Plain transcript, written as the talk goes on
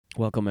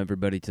Welcome,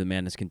 everybody, to The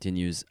Madness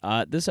Continues.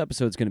 This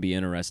episode's going to be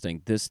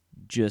interesting. This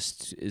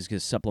just is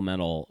a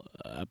supplemental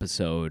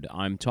episode.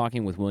 I'm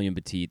talking with William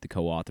Batiste, the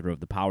co-author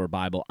of The Power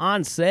Bible,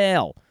 on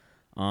sale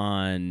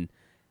on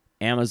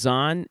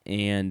Amazon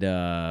and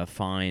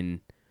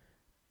fine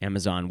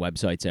Amazon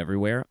websites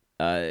everywhere.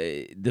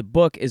 The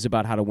book is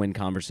about how to win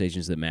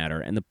conversations that matter.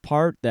 And the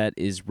part that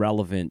is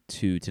relevant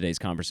to today's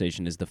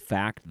conversation is the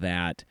fact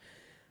that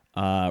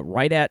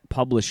right at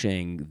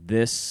publishing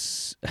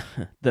this,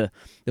 the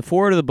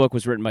foreword of the book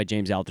was written by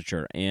James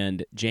Altucher,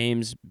 and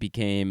James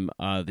became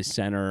the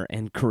center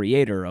and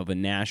creator of a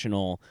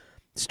national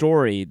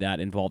story that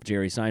involved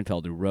Jerry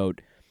Seinfeld, who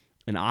wrote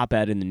an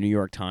op-ed in the New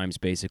York Times,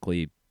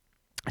 basically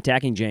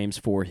attacking James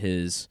for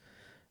his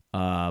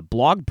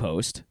blog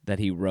post that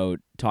he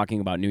wrote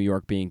talking about New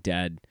York being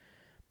dead.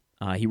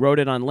 He wrote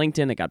it on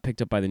LinkedIn. It got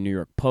picked up by the New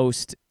York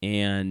Post,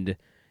 and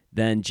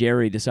then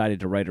Jerry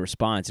decided to write a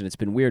response, and it's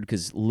been weird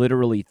because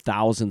literally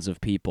thousands of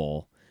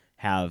people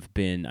have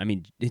been. I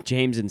mean,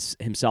 James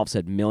himself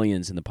said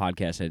millions in the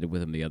podcast I did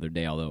with him the other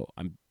day. Although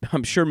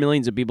I'm sure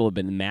millions of people have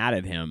been mad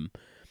at him,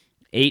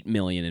 8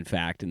 million in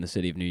fact in the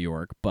city of New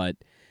York. But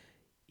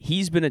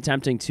he's been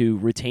attempting to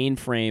retain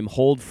frame,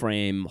 hold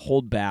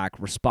back,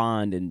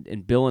 respond,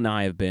 and Bill and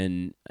I have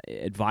been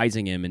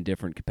advising him in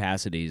different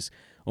capacities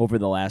over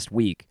the last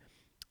week,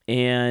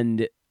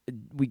 and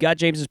we got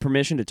James's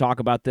permission to talk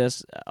about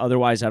this.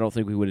 Otherwise, I don't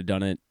think we would have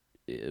done it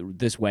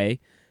this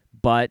way.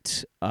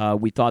 But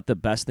we thought the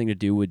best thing to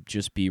do would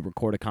just be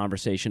record a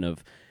conversation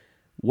of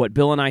what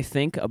Bill and I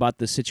think about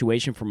the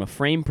situation from a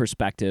frame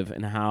perspective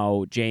and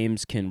how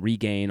James can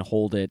regain,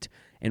 hold it,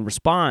 and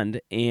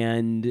respond.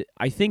 And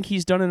I think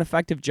he's done an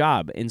effective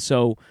job. And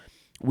so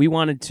we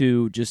wanted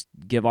to just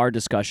give our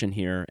discussion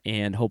here,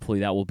 and hopefully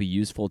that will be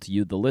useful to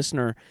you, the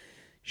listener.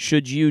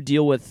 Should you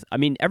deal with, I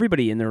mean,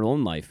 everybody in their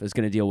own life is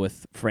going to deal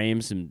with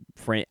frames and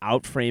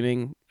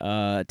outframing,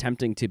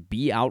 attempting to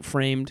be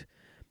outframed.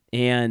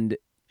 And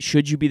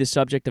should you be the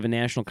subject of a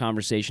national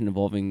conversation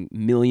involving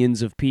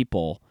millions of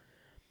people,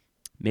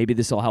 maybe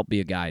this will help be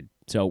a guide.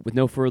 So with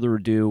no further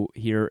ado,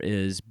 here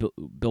is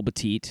Bill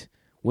Batiste,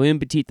 William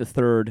Batiste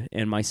III,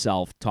 and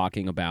myself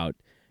talking about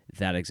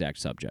that exact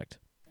subject.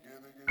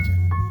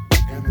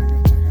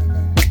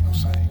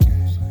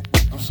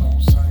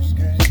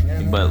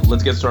 But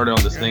let's get started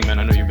on this thing, man.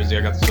 I know you're busy.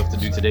 I got stuff to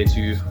do today,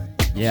 too.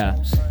 Yeah.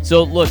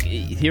 So look,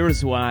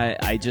 here's why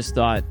I just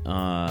thought,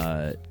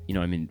 what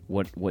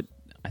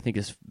I think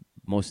is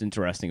most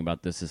interesting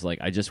about this is, like,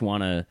 I just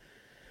want to,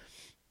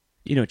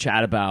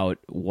 chat about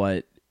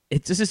what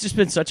this has just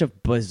been such a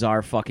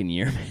bizarre fucking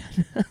year,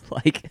 man.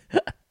 Like,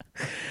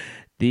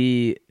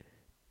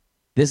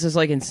 this is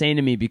like insane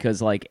to me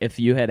because, like, if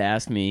you had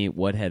asked me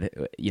what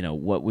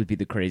would be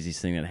the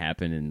craziest thing that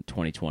happened in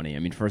 2020, I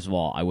mean, first of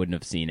all, I wouldn't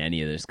have seen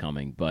any of this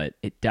coming, but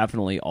it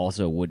definitely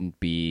also wouldn't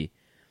be,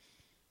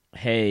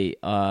 hey,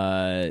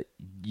 the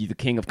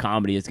king of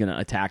comedy is going to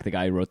attack the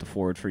guy who wrote the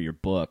foreword for your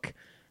book,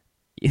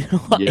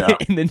 Yeah.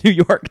 in the New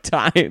York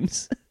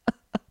Times.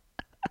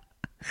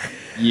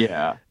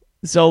 Yeah.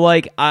 So,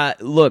 like,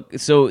 look,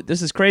 so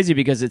this is crazy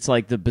because it's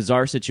like the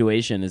bizarre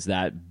situation is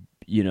that,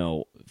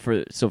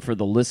 for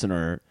the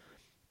listener,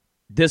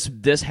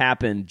 this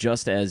happened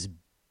just as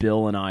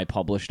Bill and I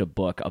published a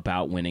book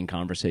about winning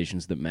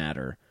conversations that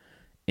matter,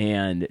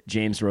 and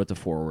James wrote the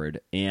foreword,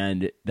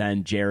 and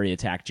then Jerry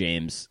attacked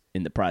James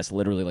in the press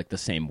literally like the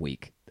same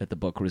week that the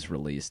book was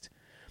released.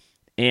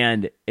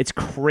 And it's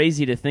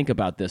crazy to think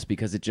about this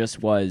because it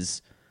just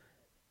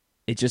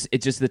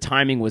the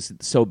timing was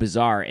so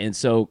bizarre. And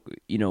so,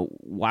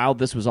 while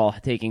this was all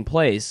taking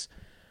place,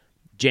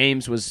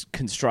 James was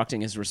constructing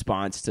his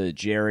response to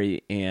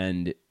Jerry,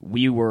 and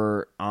we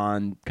were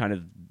on kind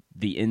of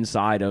the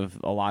inside of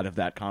a lot of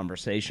that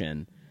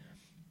conversation.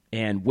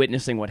 And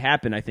witnessing what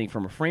happened, I think,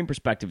 from a frame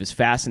perspective is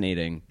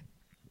fascinating,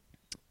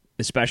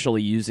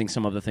 especially using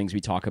some of the things we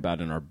talk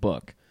about in our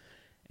book.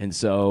 And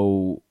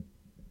so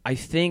I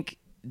think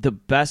the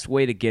best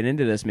way to get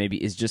into this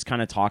maybe is just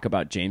kind of talk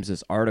about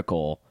James's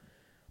article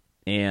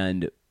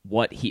and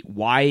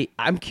why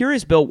I'm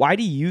curious, Bill, why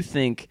do you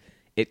think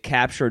it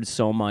captured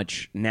so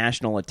much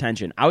national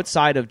attention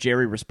outside of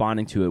Jerry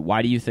responding to it?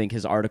 Why do you think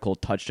his article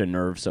touched a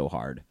nerve so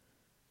hard?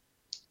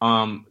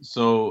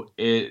 So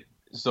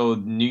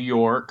New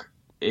York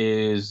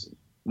is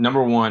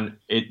number one.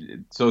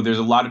 So there's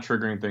a lot of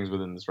triggering things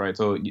within this, right?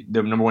 So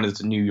the number one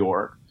is New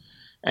York,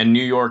 and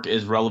New York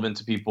is relevant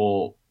to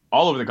people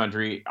all over the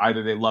country.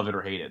 Either they love it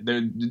or hate it.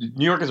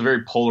 New York is a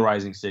very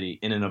polarizing city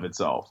in and of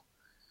itself.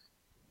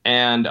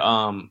 And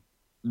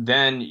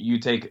then you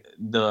take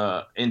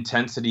the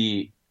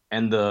intensity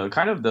and the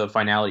kind of the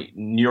finality.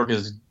 New York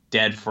is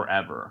dead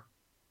forever,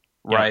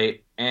 right?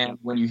 Yeah. And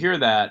when you hear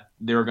that,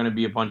 there are going to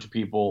be a bunch of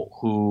people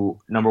who,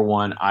 number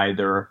one,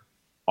 either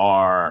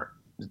are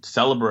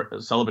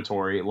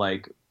celebratory,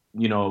 like,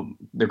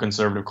 the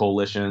conservative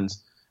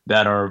coalitions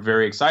that are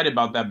very excited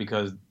about that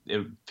because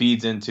it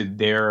feeds into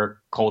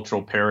their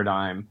cultural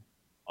paradigm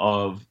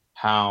of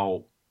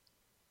how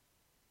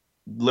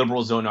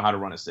liberals don't know how to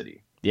run a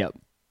city. Yep.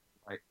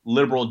 Right?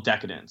 Liberal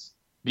decadence.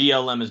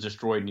 BLM has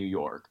destroyed New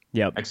York,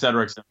 Yep. et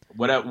cetera, et cetera.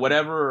 New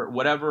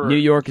Whatever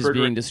York is triggering.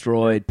 being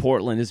destroyed.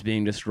 Portland is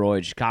being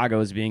destroyed. Chicago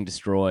is being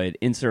destroyed.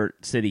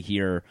 Insert city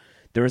here.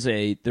 There's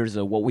a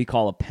what we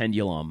call a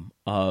pendulum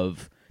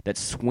of that's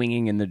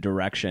swinging in the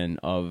direction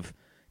of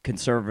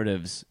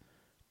conservatives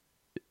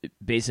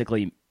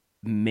basically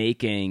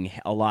making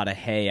a lot of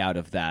hay out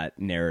of that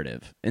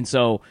narrative. And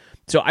so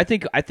I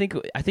think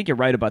you're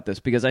right about this,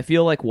 because I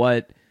feel like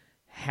what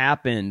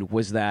happened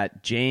was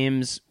that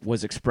James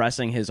was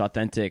expressing his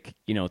authentic,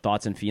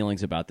 thoughts and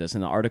feelings about this,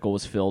 and the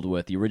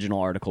original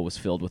article was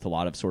filled with a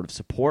lot of sort of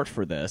support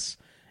for this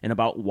and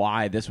about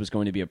why this was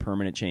going to be a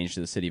permanent change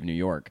to the city of New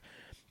York.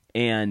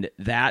 And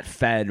that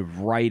fed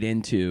right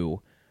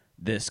into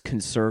this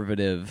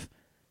conservative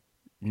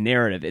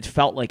narrative. It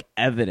felt like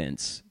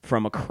evidence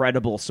from a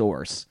credible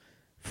source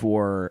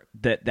for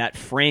that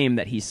frame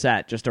that he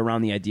set just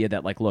around the idea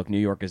that, like, look, New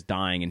York is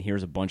dying and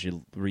here's a bunch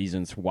of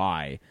reasons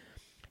why.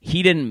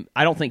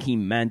 I don't think he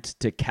meant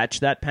to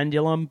catch that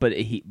pendulum, but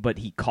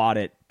he caught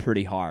it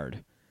pretty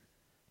hard.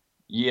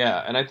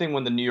 Yeah, and I think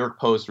when the New York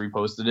Post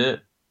reposted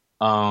it,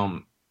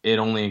 it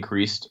only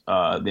increased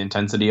the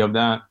intensity of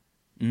that.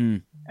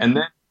 Mm.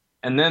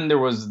 And then there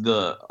was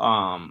the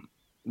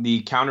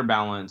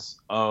counterbalance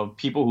of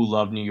people who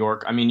love New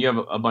York. I mean, you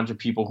have a bunch of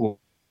people who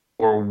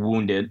are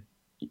wounded,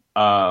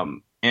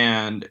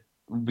 and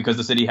because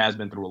the city has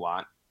been through a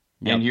lot,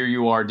 Yep. and here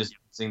you are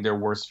discussing their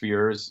worst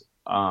fears,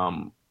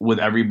 with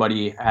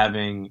everybody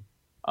having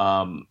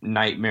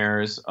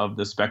nightmares of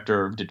the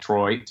specter of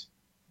Detroit,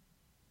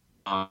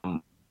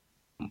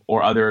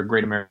 or other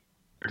great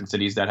American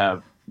cities that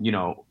have,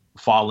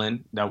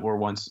 fallen, that were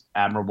once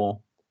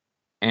admirable.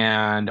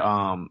 And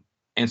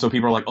so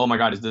people are like, oh my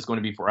God, is this going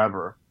to be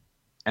forever?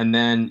 And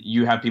then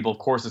you have people, of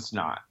course it's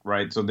not,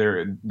 right? So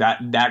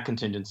that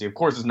contingency, of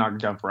course it's not going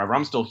to come forever.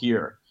 I'm still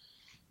here.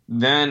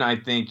 Then I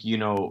think,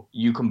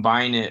 you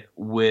combine it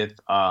with,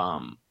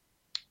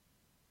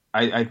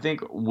 I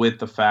think with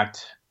the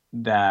fact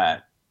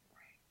that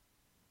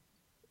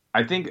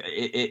I think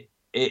it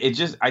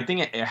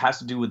has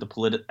to do with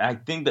the I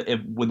think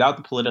that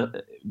without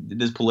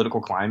this political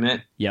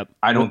climate, Yep.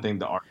 I don't think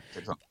the art.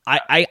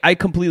 I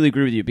completely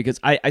agree with you, because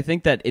I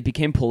think that it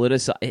became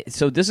politicized.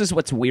 So this is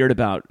what's weird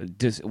about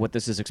what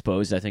this is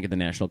exposed, I think, in the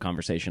national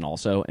conversation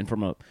also. And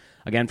from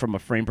a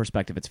frame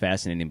perspective, it's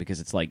fascinating, because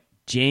it's like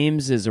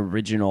James's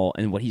original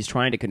and what he's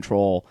trying to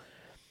control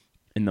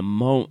in the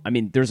moment. I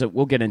mean,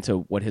 we'll get into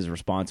what his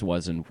response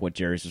was and what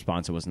Jerry's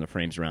response was and the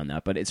frames around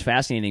that. But it's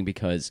fascinating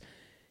because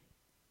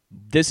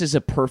this is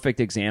a perfect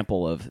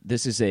example of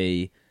this is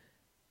a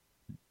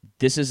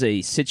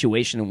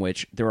situation in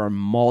which there are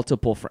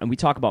multiple, and we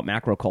talk about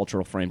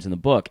macrocultural frames in the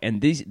book,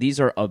 and these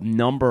are a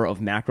number of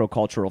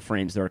macrocultural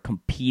frames that are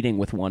competing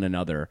with one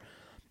another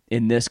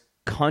in this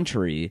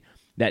country,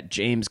 that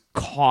James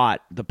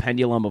caught the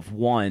pendulum of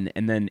one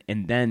and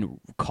then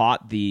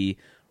caught the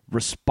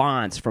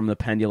response from the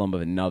pendulum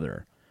of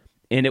another.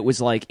 And it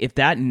was like, if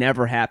that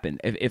never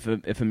happened,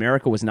 if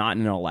America was not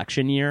in an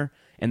election year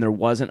and there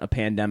wasn't a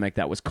pandemic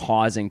that was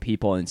causing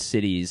people in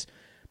cities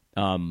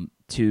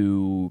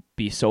to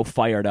be so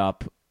fired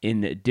up,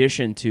 in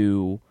addition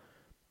to,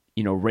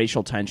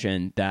 racial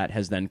tension that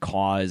has then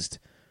caused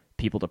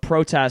people to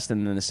protest,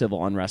 and then the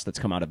civil unrest that's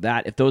come out of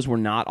that, if those were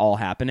not all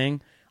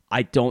happening,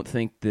 I don't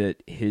think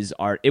that his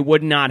art, it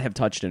would not have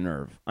touched a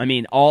nerve. I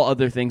mean, all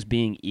other things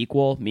being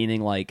equal,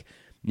 meaning like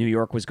New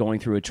York was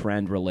going through a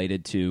trend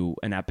related to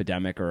an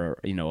epidemic or,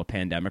 a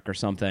pandemic or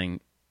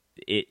something,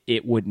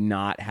 it would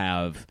not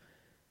have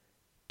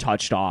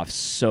touched off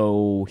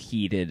so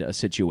heated a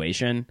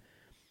situation.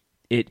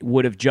 It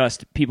would have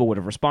people would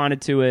have responded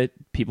to it.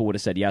 People would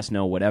have said yes,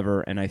 no, whatever.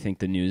 And I think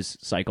the news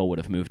cycle would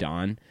have moved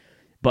on.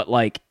 But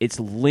like, it's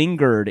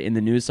lingered in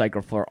the news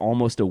cycle for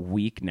almost a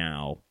week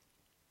now.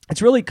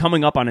 It's really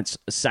coming up on its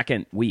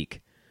second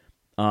week.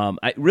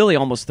 Really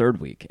almost third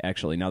week,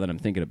 actually, now that I'm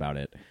thinking about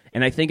it.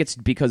 And I think it's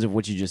because of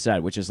what you just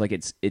said, which is like,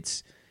 it's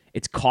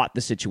caught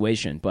the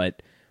situation.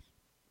 But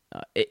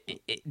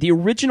the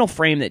original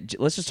frame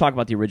let's just talk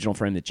about the original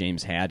frame that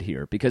James had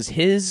here, because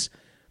his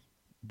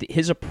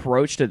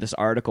approach to this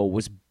article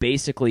was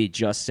basically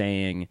just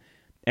saying,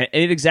 and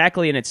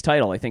exactly in its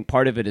title, I think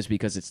part of it is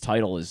because its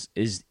title is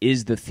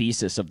the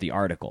thesis of the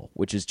article,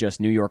 which is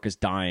just New York is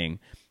dying,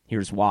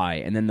 here's why.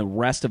 And then the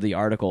rest of the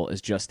article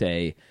is just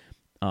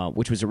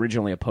which was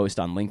originally a post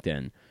on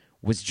LinkedIn,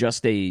 was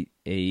just a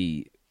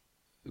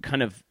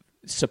kind of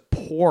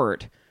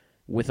support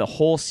with a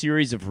whole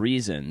series of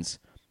reasons.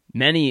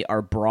 Many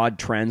are broad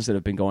trends that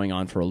have been going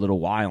on for a little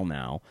while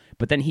now,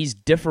 but then he's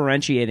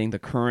differentiating the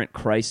current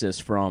crisis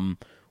from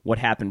what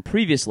happened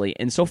previously.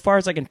 And so far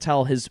as I can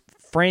tell, his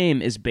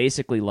frame is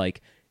basically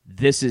like,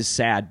 this is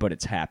sad, but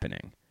it's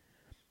happening.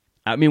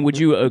 I mean, would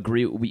you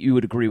agree? You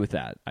would agree with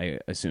that, I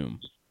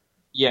assume.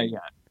 Yeah.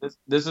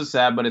 This is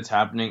sad, but it's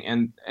happening.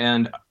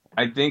 And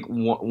I think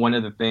one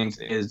of the things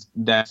is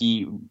that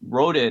he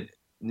wrote it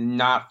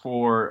not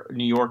for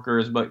New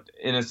Yorkers, but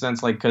in a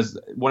sense, like, because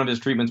one of his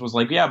treatments was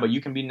like, yeah, but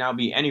you can now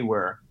be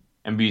anywhere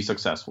and be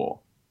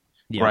successful,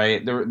 yeah.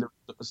 Right? There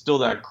still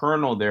that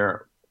kernel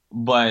there,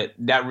 but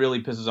that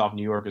really pisses off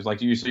New Yorkers. Like,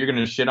 so you're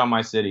gonna shit on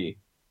my city,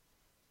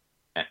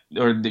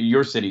 or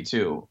your city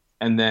too,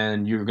 and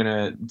then you're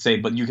gonna say,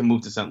 but you can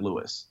move to St.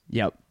 Louis.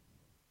 Yep.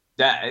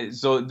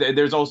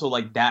 There's also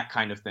like that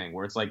kind of thing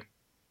where it's like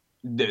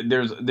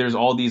there's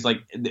all these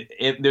like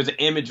there's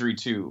imagery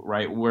too,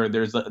 right? Where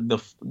there's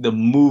the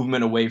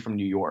movement away from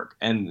New York,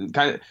 and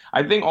kind of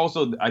I think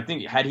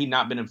had he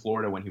not been in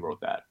Florida when he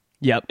wrote that,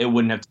 Yep, it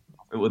wouldn't have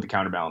with the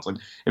counterbalance. Like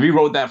if he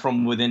wrote that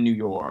from within New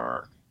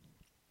York,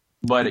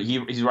 but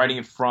he's writing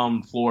it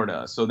from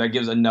Florida, so that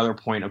gives another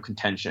point of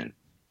contention.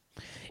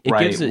 It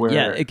right? gives it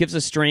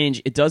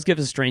does give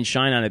a strange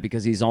shine on it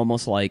because he's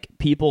almost like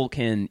people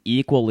can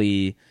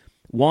equally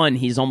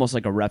he's almost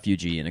like a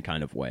refugee in a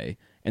kind of way.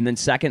 And then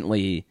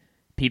secondly,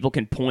 people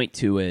can point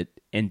to it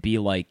and be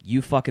like,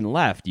 you fucking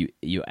left,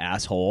 you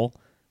asshole.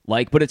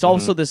 Like, but it's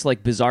also this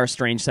like bizarre,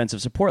 strange sense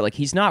of support. Like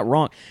he's not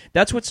wrong.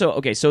 That's what's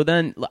okay. So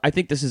then I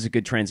think this is a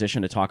good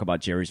transition to talk about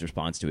Jerry's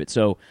response to it.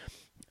 So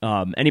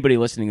anybody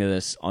listening to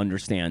this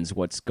understands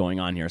what's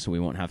going on here, so we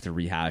won't have to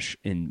rehash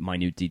in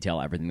minute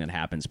detail everything that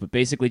happens. But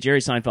basically,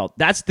 Jerry Seinfeld,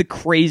 that's the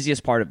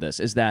craziest part of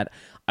this, is that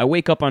I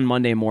wake up on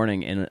Monday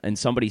morning and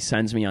somebody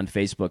sends me on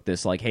Facebook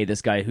this, like, hey,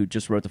 this guy who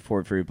just wrote the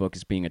Ford Fury book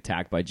is being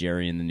attacked by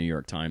Jerry in the New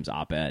York Times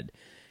op-ed.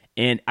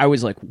 And I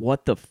was like,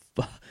 what the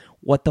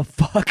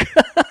fuck?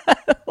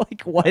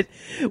 Like,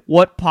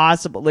 what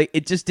possible? Like,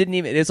 it just didn't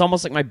even, it's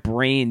almost like my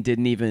brain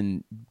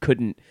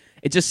couldn't.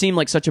 It just seemed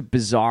like such a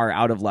bizarre,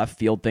 out of left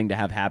field thing to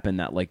have happen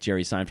that like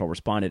Jerry Seinfeld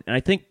responded. And I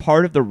think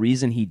part of the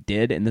reason he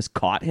did, and this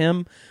caught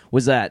him,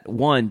 was that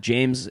one,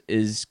 James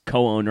is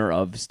co-owner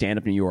of Stand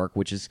Up New York,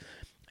 which is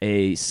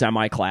a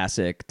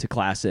semi-classic to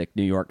classic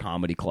New York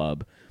comedy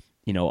club.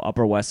 You know,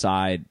 Upper West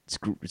Side. It's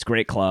a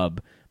great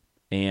club,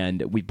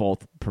 and we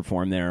both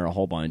perform there a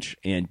whole bunch.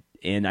 And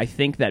I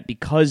think that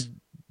because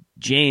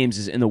James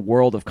is in the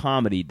world of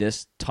comedy,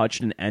 this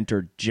touched and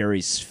entered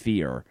Jerry's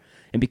sphere.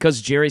 And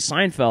because Jerry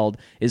Seinfeld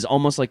is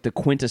almost like the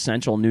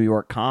quintessential New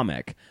York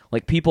comic,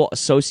 like people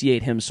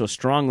associate him so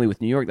strongly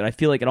with New York that I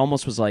feel like it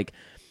almost was like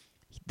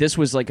this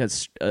was like a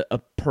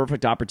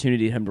perfect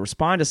opportunity for him to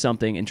respond to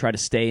something and try to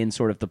stay in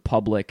sort of the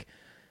public,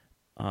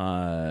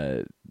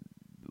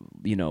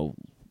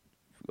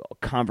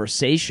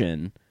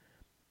 conversation.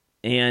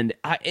 And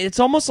it's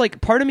almost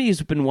like part of me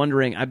has been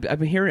wondering. I've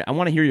been hearing. I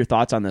want to hear your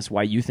thoughts on this.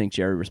 Why you think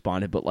Jerry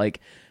responded? But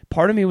like,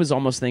 part of me was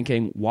almost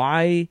thinking,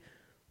 why?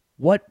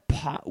 What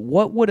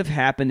would have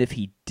happened if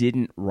he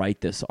didn't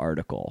write this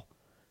article?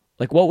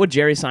 Like, what would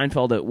Jerry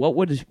Seinfeld?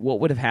 What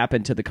would have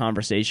happened to the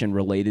conversation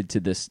related to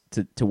this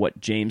to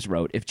what James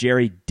wrote if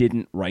Jerry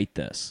didn't write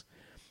this?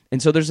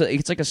 And so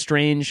it's like a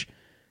strange,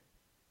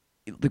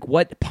 like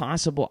what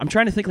possible? I'm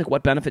trying to think like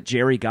what benefit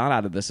Jerry got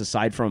out of this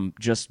aside from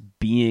just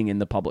being in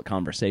the public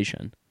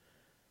conversation.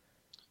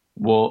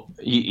 Well,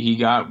 he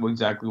got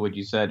exactly what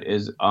you said,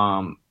 is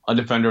a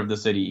defender of the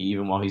city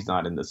even while he's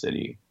not in the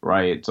city,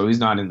 right? So he's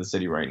not in the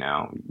city right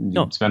now.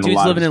 No, dude's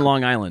living in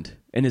Long Island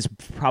in his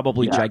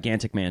probably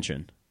gigantic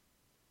mansion.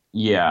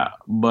 Yeah,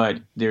 but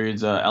there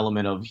is an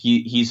element of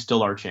he's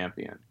still our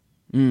champion.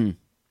 Mm.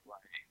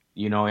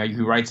 You know,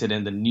 he writes it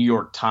in the New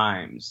York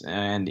Times,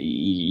 and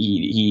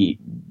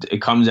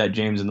it comes at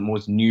James in the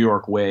most New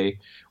York way,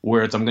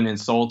 where it's I'm going to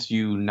insult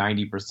you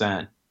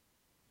 90%.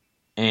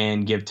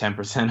 And give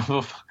 10%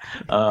 of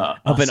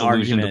an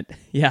argument.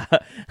 Yeah.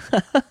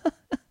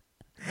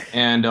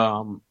 And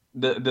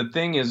the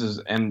thing is,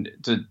 and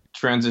to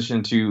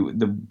transition to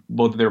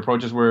both of their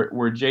approaches,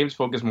 where James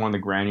focused more on the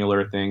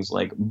granular things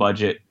like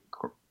budgets,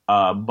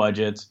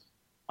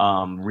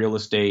 real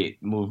estate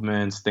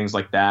movements, things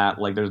like that.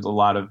 Like there's a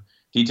lot of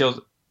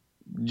details.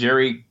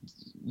 Jerry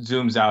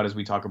zooms out, as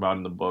we talk about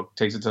in the book,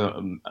 takes it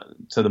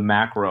to the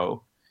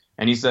macro,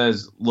 and he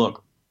says,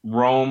 "Look,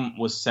 Rome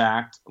was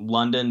sacked,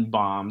 London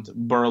bombed,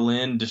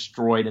 Berlin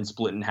destroyed and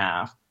split in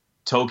half,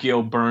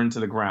 Tokyo burned to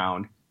the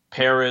ground,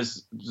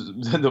 Paris,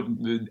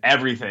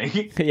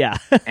 everything." Yeah.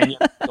 And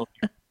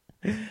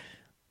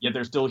yet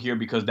they're still here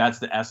because that's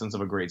the essence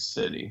of a great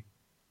city.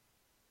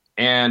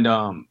 And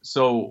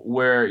so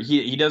where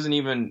he doesn't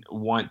even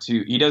want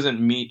to, he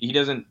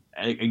doesn't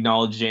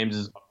acknowledge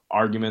James's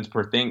arguments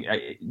per thing.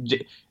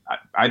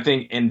 I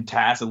think in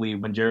tacitly,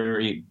 when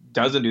Jerry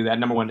doesn't do that,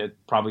 number one, it's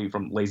probably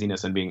from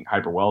laziness and being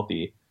hyper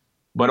wealthy,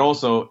 but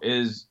also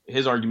his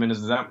argument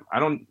is that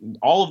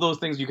all of those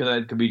things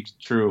could be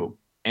true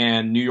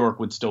and New York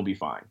would still be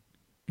fine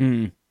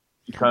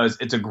because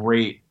it's a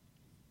great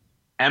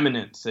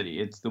eminent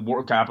city. It's the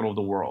world capital of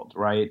the world,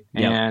 right?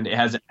 Yeah. And it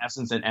has an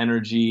essence and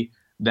energy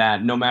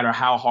that no matter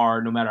how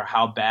hard, no matter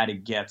how bad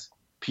it gets,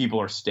 people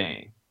are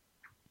staying.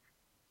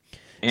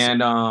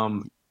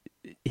 And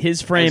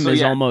his frame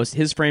is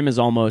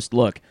almost,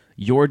 look,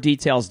 your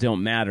details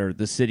don't matter.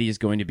 The city is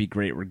going to be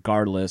great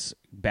regardless.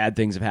 Bad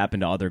things have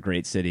happened to other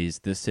great cities.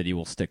 This city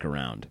will stick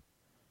around.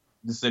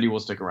 The city will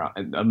stick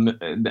around,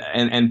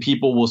 and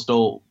people will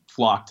still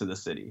flock to the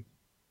city.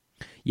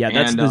 Yeah,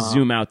 that's the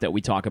zoom out that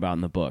we talk about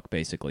in the book,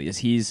 basically, is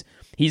he's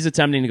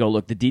attempting to go,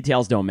 look, the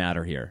details don't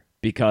matter here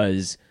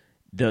because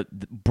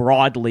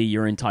broadly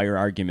your entire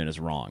argument is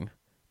wrong.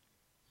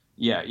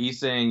 he's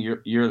saying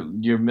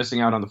you're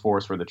missing out on the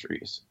forest for the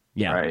trees.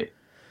 Yeah. Right.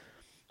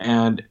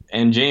 And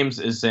James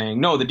is saying,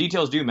 no, the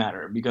details do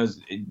matter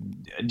because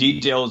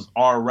details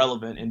are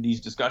relevant in these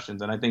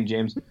discussions. And I think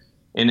James,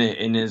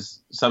 in his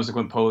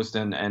subsequent post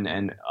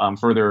and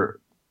further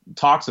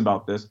talks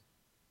about this,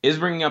 is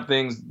bringing up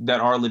things that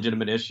are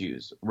legitimate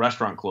issues.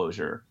 Restaurant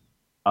closure.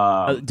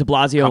 De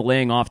Blasio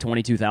laying off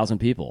 22,000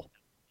 people.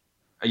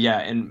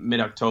 Yeah, in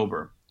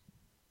mid-October.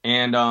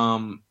 And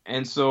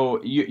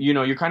so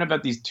you're kind of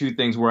at these two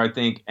things where I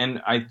think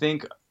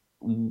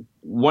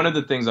one of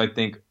the things I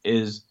think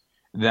is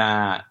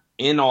that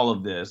in all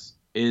of this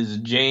is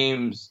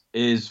James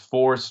is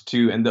forced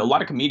to, and a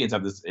lot of comedians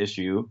have this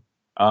issue.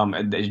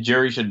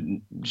 Jerry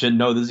should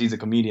know this. He's a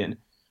comedian,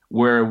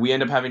 where we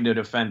end up having to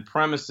defend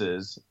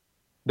premises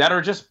that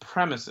are just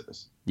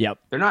premises. Yep,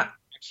 they're not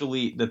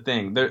actually the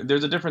thing.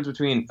 There's a difference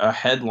between a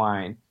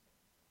headline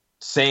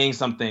saying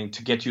something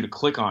to get you to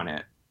click on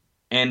it,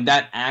 and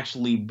that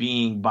actually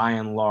being by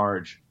and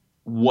large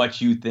what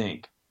you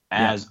think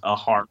as a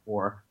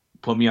hardcore.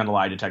 Put me on the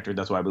lie detector.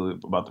 That's what I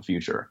believe about the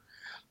future.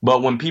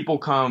 But when people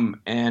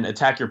come and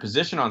attack your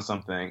position on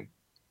something,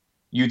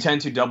 you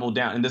tend to double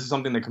down. And this is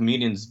something that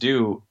comedians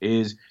do,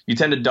 is you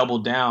tend to double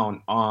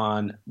down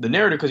on the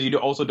narrative because you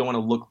also don't want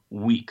to look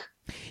weak.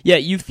 Yeah,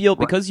 you feel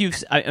because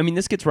I mean,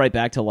 this gets right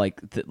back to like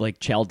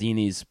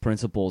Cialdini's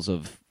principles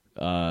of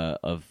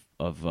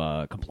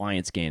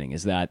compliance gaining,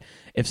 is that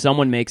if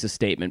someone makes a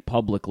statement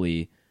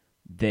publicly,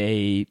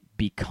 they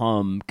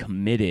become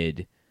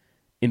committed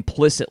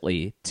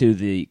implicitly to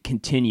the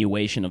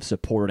continuation of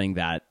supporting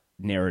that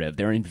narrative.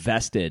 They're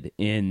invested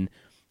in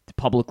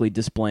publicly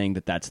displaying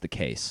that that's the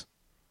case.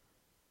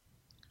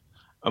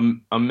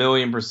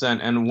 1,000,000%.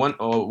 And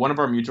one of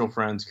our mutual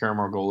friends, Karen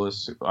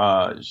Margolis,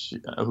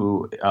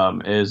 who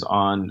is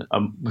on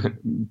a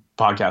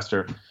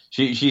podcaster,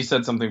 she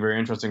said something very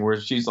interesting where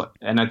she's like,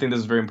 and I think this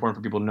is very important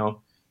for people to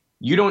know,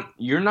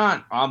 you're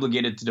not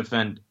obligated to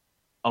defend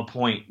a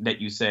point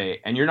that you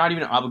say, and you're not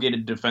even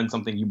obligated to defend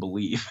something you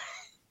believe.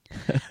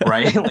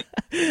 Right? Like,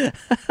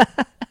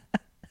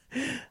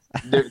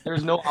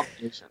 there's no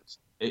obligations.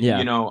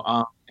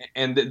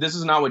 And this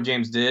is not what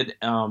James did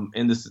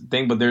in this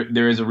thing, but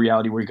there is a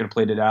reality where he could have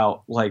played it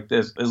out like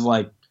this. Is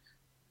like,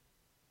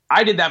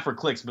 I did that for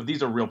clicks, but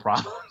these are real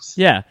problems.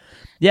 Yeah.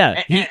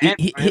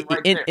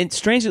 And and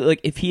strangely,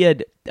 like if he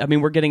had, I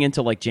mean, we're getting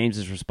into like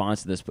James's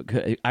response to this, but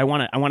I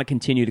want to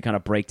continue to kind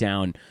of break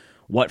down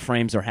what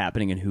frames are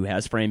happening and who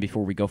has framed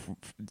before we go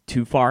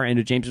too far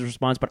into James's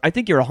response. But I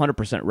think you're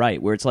 100% right,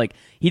 where it's like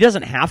he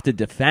doesn't have to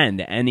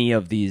defend any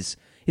of these.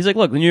 He's like,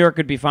 look, New York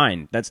could be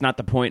fine. That's not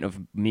the point of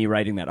me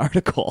writing that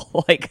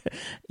article. Like,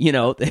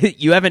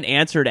 you haven't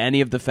answered any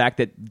of the fact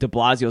that de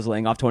Blasio is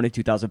laying off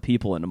 22,000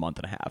 people in a month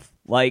and a half.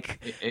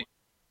 Like,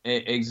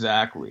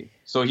 exactly.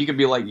 So he could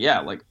be like,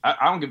 yeah, like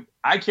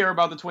I care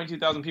about the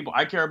 22,000 people.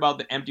 I care about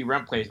the empty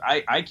rent place.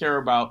 I care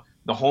about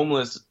the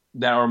homeless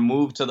that are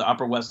moved to the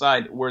Upper West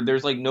Side, where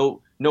there's like no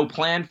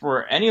plan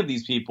for any of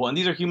these people, and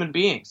these are human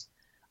beings,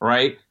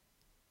 right?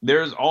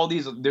 There's all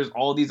these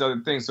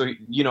other things, so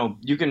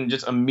you can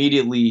just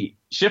immediately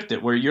shift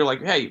it where you're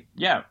like, hey,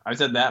 yeah, I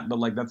said that, but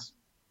like that's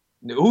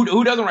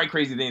who doesn't write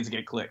crazy things to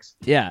get clicks?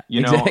 Yeah,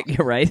 exactly,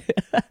 you're right.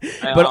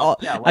 But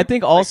I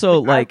think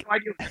also why do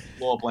you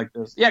blow up like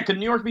this? Yeah, could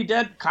New York be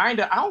dead?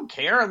 Kinda. I don't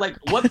care. Like,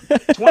 what?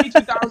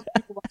 22,000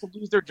 people about to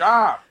lose their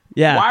job.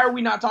 Yeah. Why are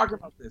we not talking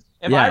about this?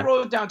 If I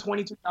wrote down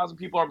 22,000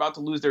 people are about to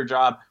lose their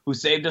job who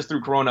saved us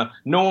through Corona,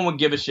 no one would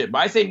give a shit. But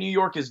I say New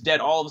York is dead,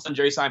 all of a sudden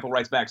Jerry Seinfeld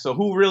writes back. So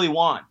who really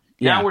won?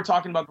 Yeah. Now we're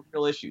talking about the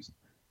real issues.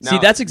 See,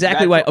 that's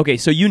exactly why. Okay,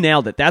 so you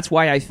nailed it. That's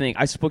why I think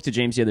I spoke to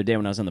James the other day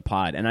when I was on the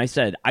pod, and I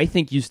said, I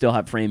think you still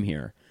have frame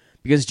here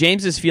because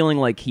James is feeling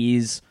like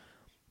he's.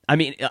 I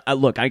mean,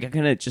 look, I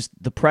kind of just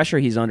the pressure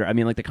he's under. I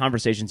mean, like the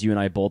conversations you and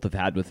I both have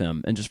had with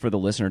him, and just for the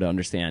listener to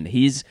understand,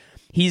 he's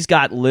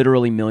got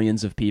literally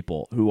millions of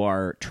people who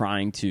are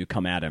trying to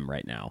come at him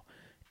right now,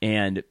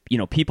 and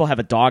people have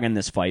a dog in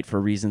this fight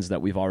for reasons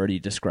that we've already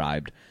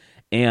described,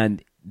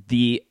 and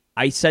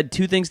I said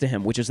two things to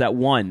him, which is that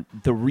one,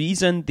 the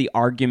reason the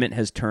argument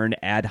has turned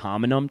ad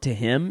hominem to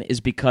him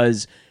is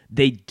because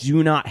they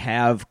do not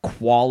have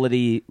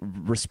quality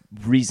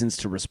reasons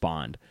to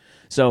respond.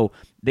 So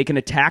they can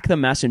attack the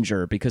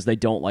messenger because they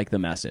don't like the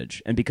message,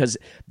 and because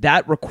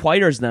that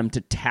requires them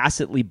to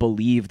tacitly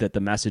believe that the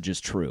message is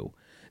true.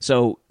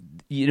 So,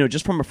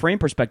 just from a frame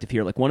perspective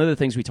here, like one of the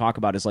things we talk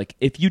about is like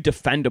if you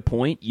defend a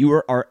point, you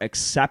are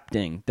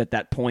accepting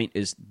that point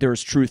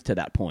there's truth to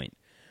that point.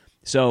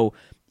 So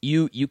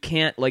you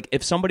can't, like,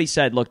 if somebody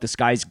said, look, the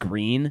sky's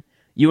green,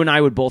 you and I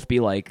would both be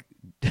like,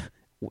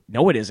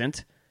 no, it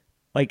isn't.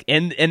 Like,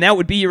 and that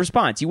would be your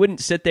response. You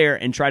wouldn't sit there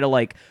and try to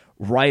like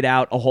write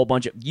out a whole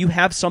bunch of, you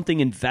have something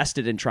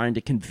invested in trying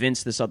to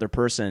convince this other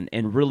person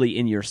and really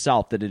in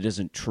yourself that it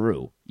isn't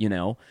true,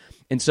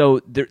 And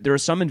so there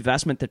is some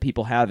investment that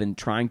people have in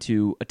trying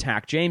to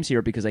attack James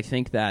here because I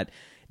think that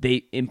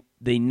they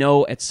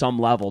know at some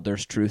level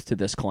there's truth to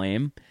this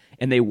claim.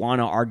 and they want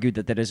to argue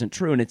that that isn't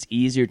true, and it's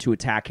easier to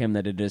attack him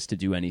than it is to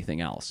do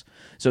anything else.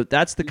 So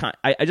that's the kind.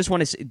 I just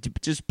want to say,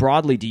 just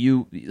broadly,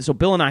 so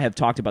Bill and I have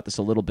talked about this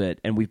a little bit,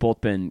 and we've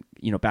both been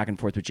back and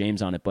forth with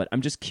James on it, but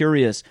I'm just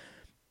curious.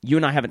 You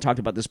and I haven't talked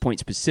about this point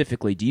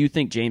specifically. Do you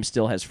think James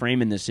still has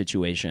frame in this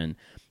situation,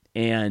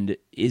 and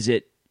is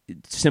it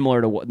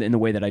similar to in the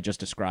way that I just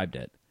described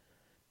it?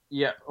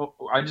 Yeah,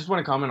 I just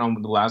want to comment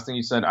on the last thing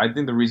you said. I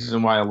think the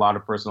reason why a lot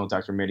of personal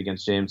attacks were made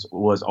against James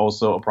was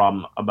also a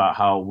problem about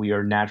how we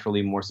are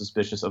naturally more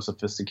suspicious of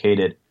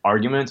sophisticated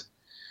arguments.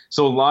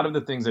 So a lot of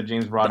the things that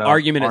James brought up,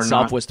 argument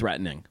itself was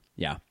threatening.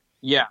 Yeah.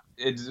 Yeah,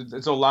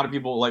 it's a lot of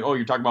people like, oh,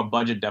 you're talking about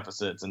budget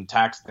deficits and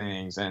tax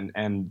things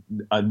and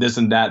this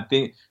and that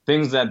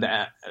things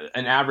that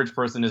an average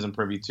person isn't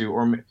privy to,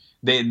 or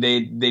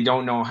they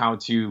don't know how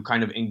to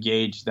kind of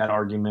engage that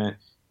argument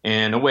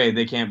in a way.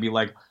 They can't be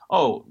like,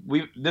 oh,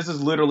 this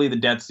is literally the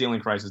debt ceiling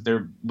crisis.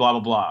 They're blah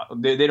blah blah.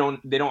 They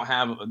don't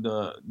have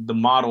the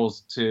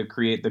models to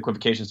create the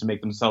equivocations to make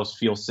themselves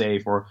feel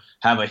safe or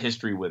have a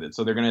history with it.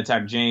 So they're going to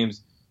attack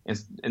James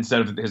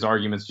instead of his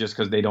arguments just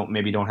because they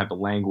don't have the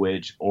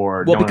language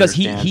or because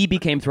he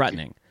became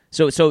threatening.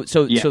 So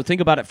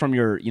think about it from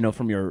your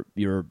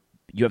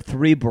you have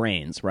three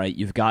brains, right?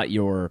 You've got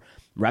your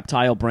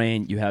reptile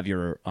brain, you have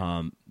your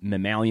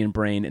mammalian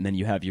brain, and then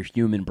you have your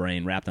human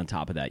brain wrapped on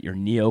top of that. Your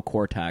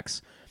neocortex,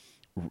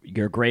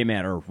 your gray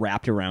matter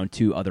wrapped around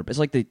two other. It's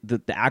like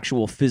the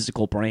actual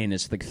physical brain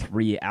is like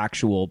three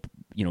actual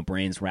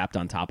brains wrapped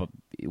on top of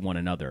one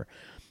another.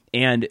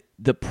 And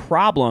the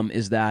problem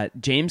is that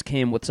James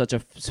came with such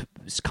a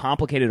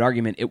complicated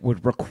argument, it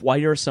would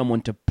require someone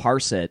to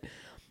parse it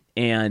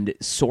and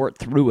sort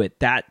through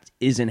it. That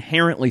is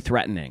inherently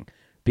threatening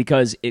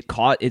because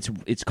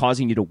it's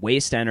causing you to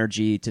waste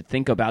energy to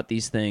think about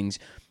these things.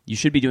 You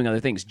should be doing other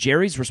things.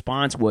 Jerry's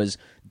response was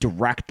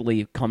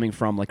directly coming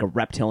from like a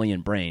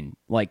reptilian brain.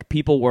 Like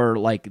people were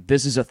like,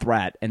 this is a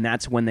threat, and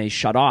that's when they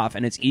shut off,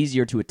 and it's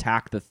easier to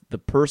attack the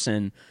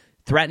person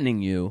threatening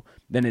you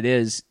than it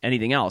is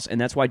anything else. And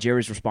that's why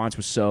Jerry's response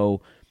was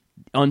so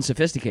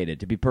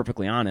unsophisticated, to be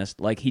perfectly honest.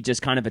 Like he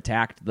just kind of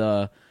attacked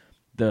the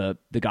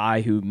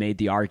guy who made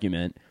the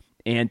argument,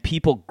 and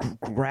people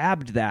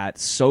grabbed that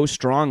so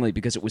strongly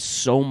because it was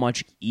so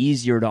much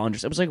easier to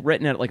understand. It was like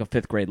written at like a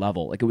fifth grade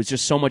level. Like it was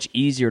just so much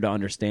easier to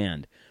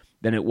understand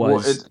than it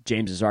was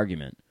James's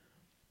argument.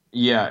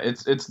 Yeah,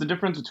 it's the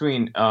difference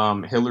between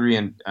Hillary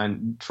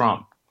and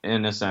Trump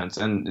in a sense,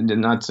 and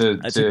not to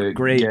that's a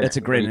great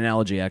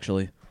analogy,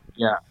 actually.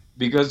 Yeah,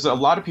 because a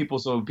lot of people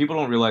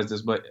don't realize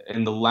this, but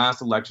in the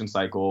last election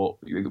cycle,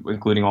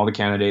 including all the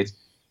candidates,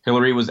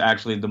 Hillary was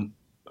actually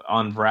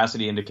on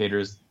veracity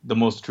indicators the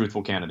most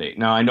truthful candidate.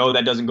 Now I know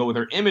that doesn't go with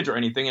her image or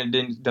anything, and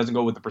it doesn't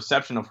go with the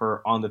perception of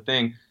her on the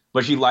thing,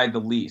 but she lied the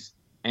least.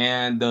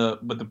 And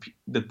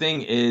the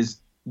thing is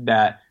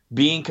that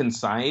being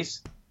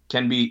concise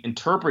can be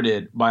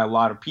interpreted by a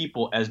lot of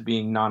people as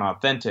being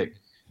non-authentic,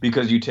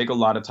 because you take a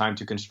lot of time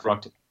to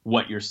construct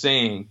what you're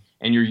saying,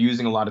 and you're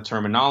using a lot of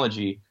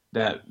terminology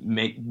that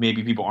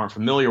maybe people aren't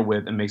familiar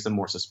with and makes them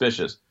more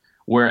suspicious.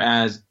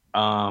 Whereas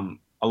a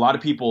lot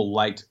of people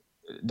liked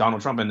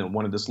Donald Trump, and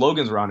one of the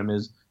slogans around him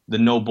is the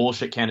no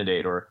bullshit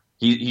candidate, or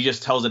he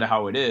just tells it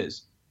how it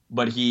is.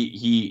 But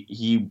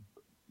he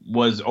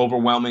was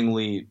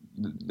overwhelmingly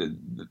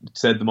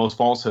said the most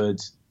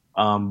falsehoods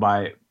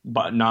by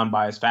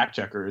non-biased fact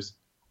checkers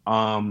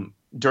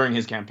during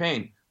his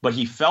campaign. But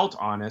he felt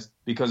honest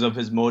because of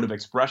his mode of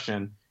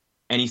expression,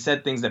 and he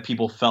said things that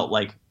people felt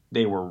like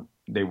they were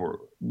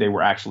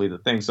actually the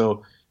thing.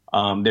 So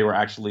they were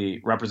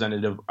actually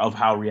representative of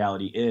how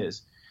reality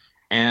is.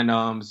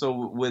 And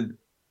so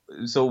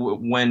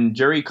when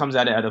Jerry comes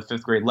at it at a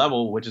fifth grade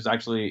level, which is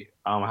actually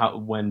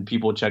when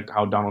people check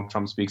how Donald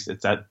Trump speaks,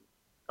 it's at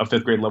a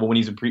fifth grade level. When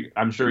he's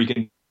I'm sure he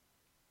can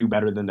do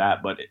better than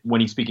that, but when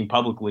he's speaking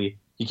publicly,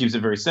 he keeps it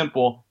very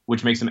simple,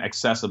 which makes him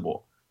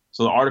accessible.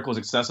 So the article is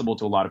accessible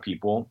to a lot of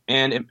people,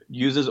 and it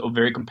uses a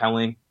very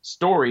compelling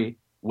story,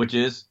 which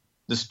is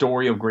the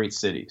story of great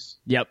cities.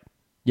 Yep.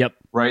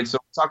 Right. So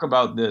we talk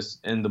about this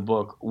in the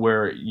book,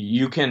 where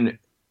you can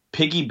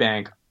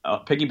piggyback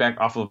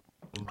off of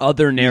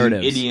other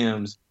narratives,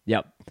 idioms.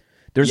 Yep.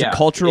 There's a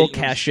cultural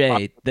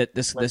cachet that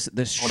this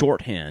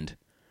shorthand.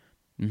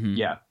 Mm-hmm.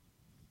 Yeah.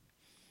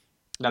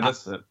 No,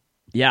 that's it.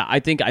 Yeah, I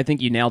think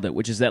you nailed it,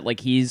 which is that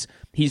like he's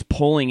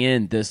pulling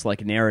in this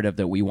like narrative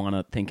that we want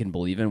to think and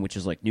believe in, which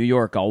is like New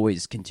York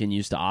always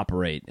continues to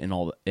operate in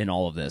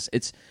all of this.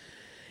 It's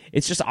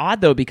just odd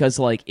though, because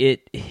like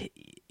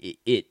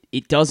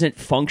it doesn't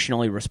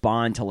functionally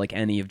respond to like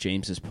any of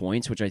James's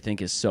points, which I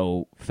think is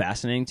so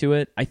fascinating to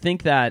it. I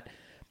think that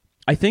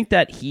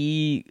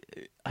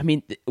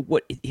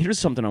here's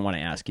something I want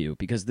to ask you,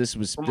 because this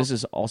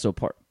is also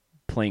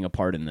playing a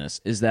part in this,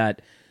 is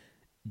that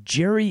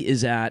Jerry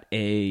is at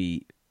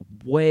a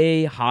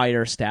way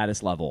higher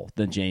status level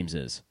than James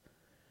is.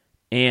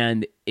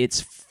 And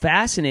it's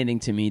fascinating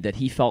to me that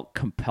he felt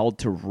compelled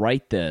to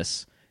write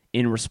this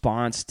in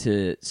response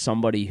to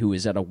somebody who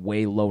is at a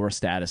way lower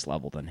status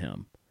level than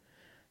him.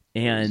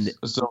 And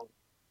go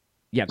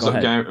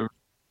ahead.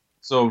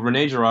 So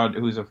Rene Girard,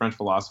 who's a French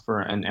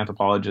philosopher and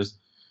anthropologist,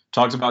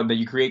 talks about that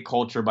you create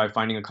culture by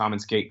finding a common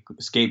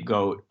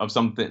scapegoat of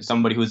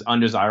somebody who is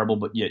undesirable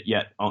but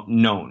yet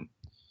known,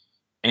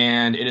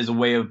 and it is a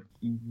way of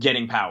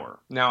getting power.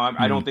 Now,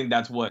 I don't think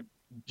that's what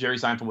Jerry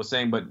Seinfeld was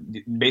saying, but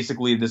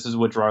basically this is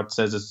what Girard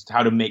says is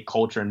how to make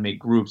culture and make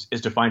groups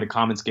is to find a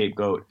common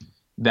scapegoat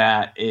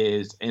that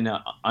is in an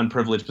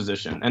unprivileged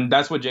position. And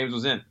that's what James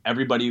was in.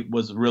 Everybody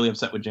was really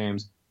upset with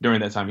James during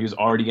that time. He was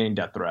already getting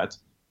death threats.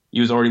 He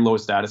was already low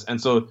status. And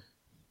so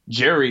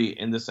Jerry,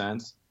 in the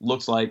sense,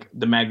 looks like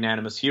the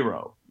magnanimous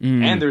hero.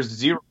 And there's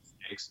zero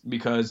stakes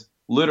because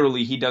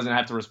literally he doesn't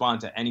have to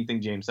respond to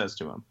anything James says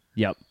to him.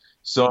 Yep.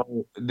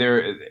 So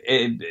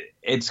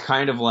it's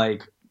kind of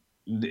like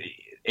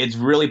it's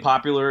really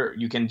popular.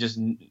 You can just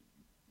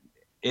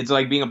it's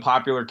like being a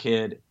popular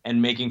kid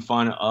and making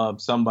fun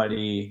of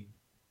somebody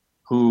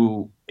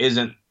who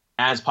isn't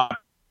as popular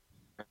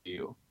as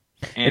you.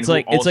 And it's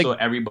like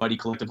everybody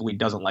collectively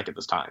doesn't like at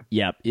this time.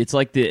 Yeah, it's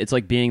like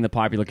being the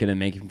popular kid and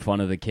making fun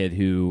of the kid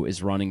who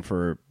is running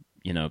for,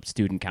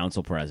 student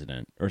council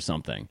president or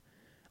something.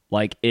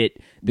 Like the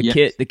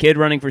kid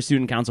running for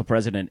student council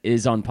president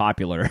is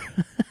unpopular.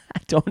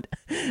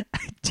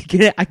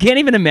 I can't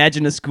even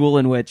imagine a school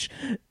in which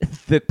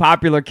the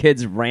popular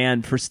kids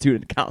ran for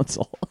student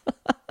council.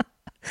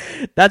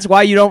 That's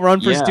why you don't run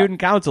for student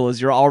council,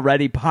 is you're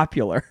already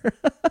popular.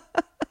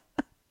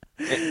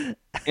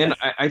 And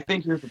I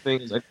think here's the thing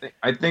is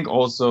I think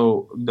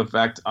also the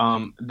fact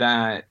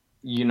that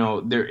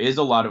there is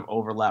a lot of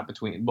overlap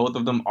between both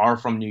of them are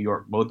from New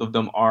York. Both of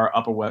them are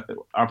Upper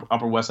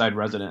West Side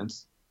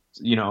residents,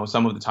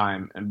 some of the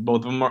time, and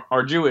both of them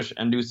are Jewish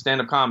and do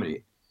stand-up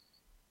comedy,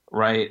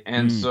 right?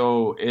 And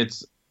so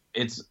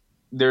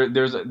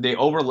they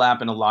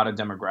overlap in a lot of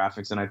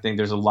demographics, and I think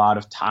there's a lot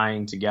of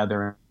tying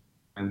together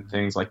and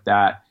things like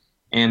that.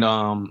 And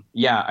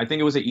I think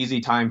it was an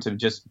easy time to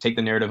just take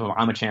the narrative of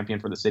I'm a champion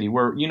for the city,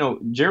 where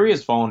Jerry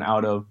has fallen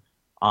out of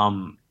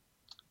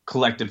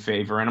collective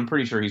favor, and I'm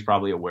pretty sure he's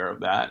probably aware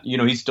of that.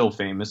 He's still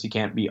famous. He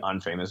can't be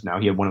unfamous now.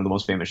 He had one of the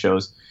most famous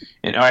shows,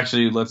 and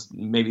actually,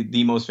 maybe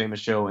the most famous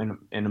show in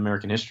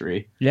American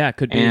history. Yeah, it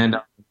could be. And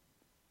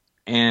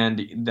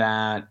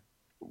that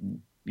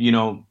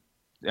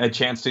a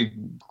chance to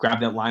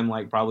grab that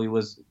limelight probably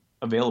was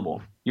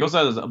available. He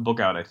also has a book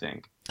out, I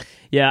think.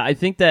 Yeah, I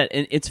think that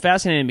it's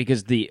fascinating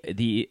because the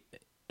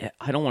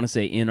I don't want to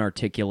say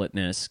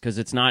inarticulateness, because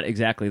it's not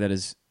exactly that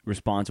his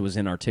response was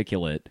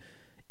inarticulate.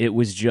 It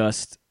was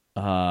just,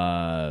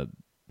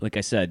 like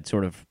I said,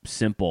 sort of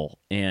simple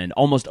and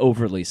almost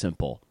overly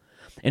simple.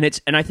 And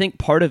I think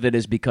part of it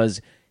is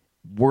because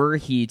were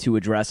he to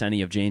address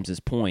any of James's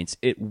points,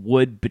 it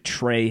would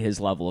betray his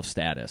level of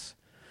status.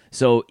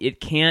 So it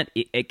can't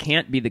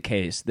be the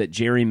case that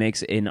Jerry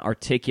makes an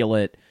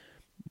articulate,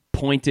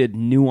 pointed,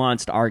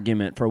 nuanced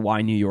argument for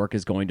why New York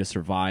is going to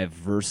survive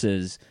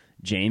versus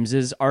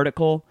James's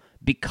article,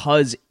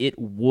 because it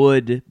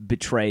would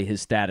betray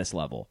his status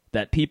level.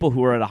 That people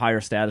who are at a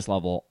higher status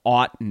level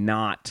ought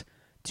not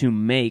to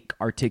make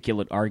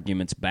articulate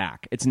arguments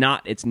back. It's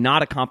not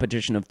a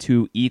competition of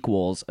two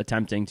equals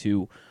attempting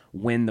to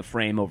win the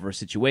frame over a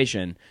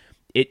situation.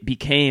 It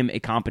became a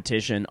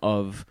competition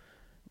of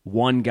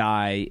one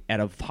guy at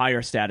a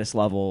higher status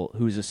level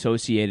who's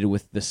associated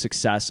with the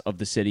success of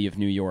the city of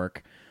New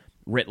York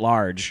writ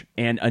large,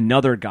 and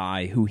another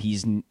guy who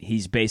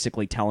he's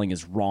basically telling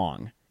is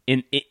wrong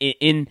in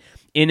an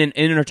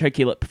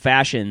inarticulate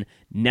fashion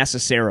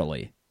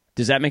necessarily.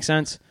 Does that make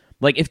sense?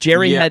 Like if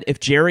Jerry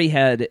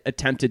had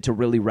attempted to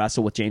really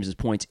wrestle with James's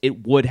points,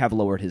 it would have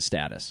lowered his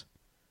status.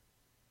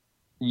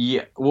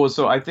 Yeah, well,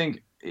 so I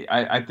think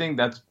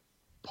that's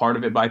part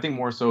of it, but I think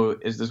more so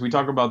is this: we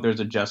talk about there's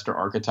a jester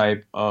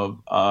archetype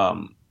of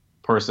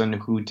person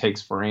who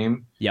takes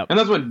frame. Yep. And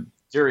that's what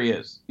Jerry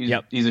is.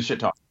 He's a shit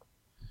talker.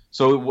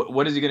 So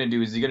what is he going to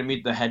do? Is he going to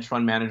meet the hedge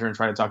fund manager and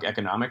try to talk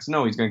economics?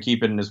 No, he's going to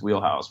keep it in his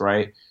wheelhouse,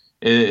 right?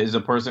 Is a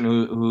person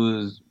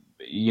who's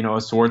a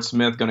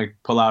swordsmith going to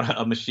pull out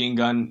a machine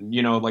gun,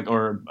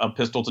 or a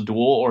pistol to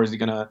duel, or is he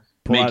going to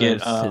make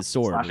it his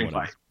sword slashing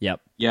fight?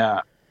 Yep. Yeah.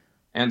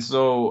 And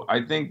so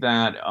I think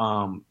that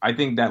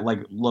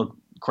look,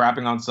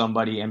 crapping on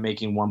somebody and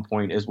making one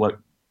point is what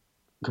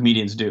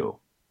comedians do.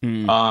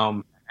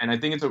 And I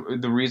think it's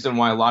the reason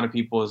why a lot of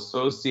people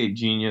associate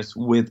genius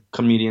with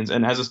comedians,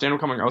 and as a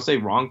stand-up comic, I'll say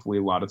wrongfully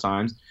a lot of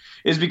times,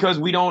 is because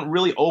we don't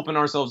really open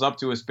ourselves up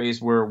to a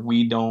space where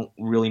we don't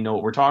really know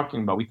what we're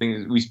talking about.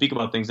 We speak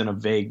about things in a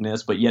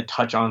vagueness, but yet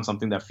touch on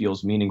something that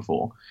feels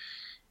meaningful.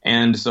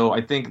 And so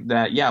I think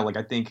that,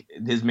 I think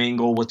his main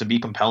goal was to be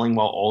compelling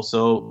while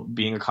also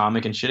being a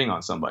comic and shitting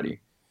on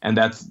somebody. And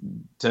that's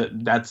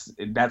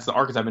the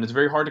archetype. And it's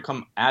very hard to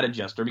come at a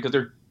jester because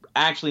they're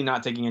actually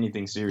not taking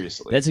anything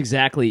seriously. That's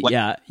exactly,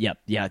 yeah,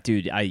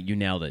 dude, you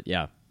nailed it,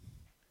 yeah.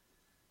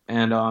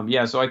 And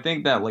so I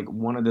think that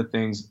one of the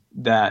things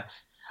that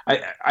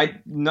I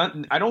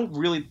don't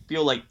really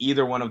feel like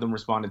either one of them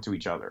responded to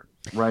each other,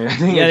 right? I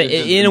think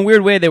in a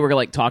weird way they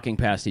were talking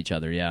past each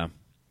other, yeah.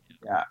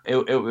 Yeah,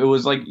 it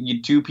was like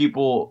two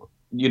people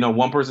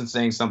one person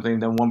saying something,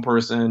 then one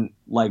person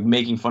like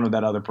making fun of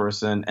that other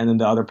person, and then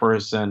the other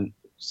person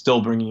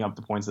still bringing up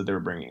the points that they were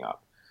bringing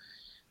up.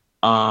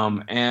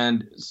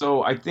 And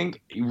so I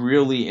think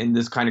really in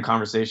this kind of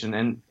conversation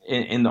and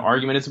in the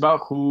argument, it's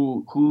about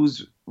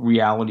whose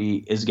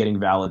reality is getting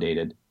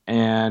validated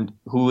and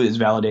who is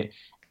validated.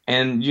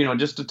 And,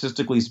 just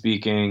statistically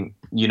speaking,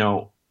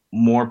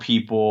 more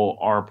people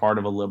are part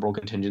of a liberal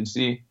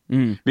contingency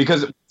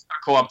because it's got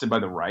co-opted by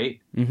the right.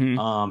 Mm-hmm.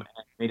 And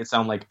it made it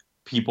sound like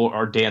people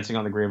are dancing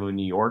on the grave of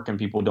New York and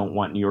people don't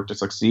want New York to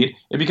succeed.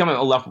 It became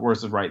a left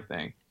versus right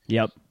thing.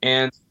 Yep.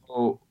 And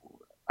so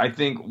I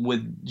think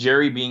with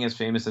Jerry being as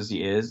famous as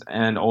he is,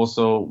 and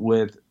also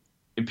with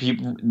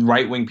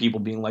right-wing people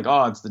being like,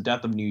 oh, it's the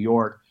death of New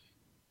York,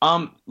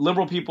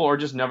 liberal people are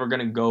just never going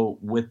to go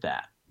with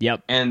that.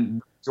 Yep. And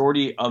the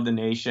majority of the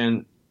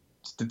nation,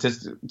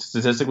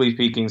 statistically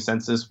speaking,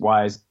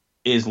 census-wise,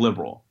 is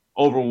liberal,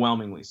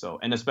 overwhelmingly so,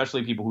 and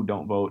especially people who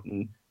don't vote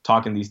and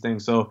talk in these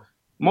things. So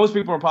most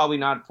people are probably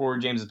not for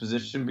James's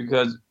position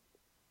because,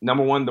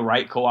 number one, the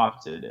right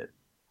co-opted it.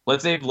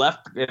 Let's say if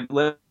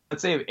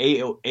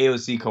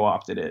AOC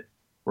co-opted it,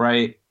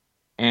 right?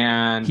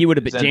 And he would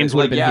have been James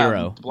would have been a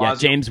hero. Yeah,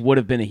 James would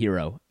have been a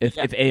hero if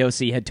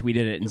AOC had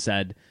tweeted it and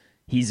said,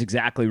 "He's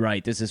exactly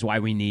right. This is why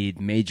we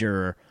need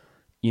major,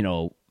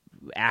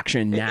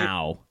 action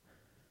now."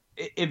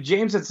 If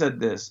James had said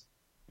this,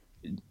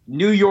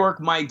 New York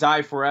might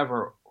die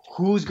forever.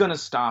 Who's going to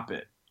stop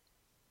it?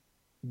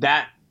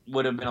 That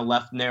would have been a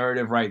left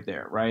narrative right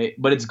there, right?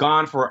 But it's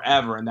gone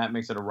forever, and that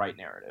makes it a right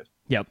narrative.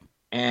 Yep.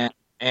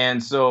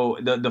 And so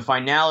the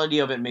finality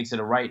of it makes it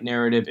a right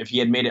narrative. If he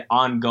had made it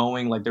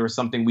ongoing, like there was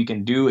something we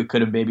can do, it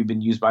could have maybe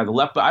been used by the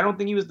left. But I don't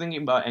think he was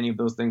thinking about any of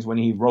those things when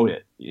he wrote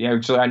it.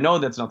 Actually, I know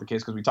that's not the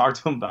case because we talked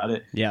to him about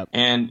it. Yeah.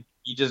 And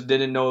he just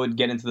didn't know it would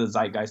get into the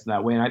zeitgeist in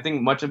that way. And I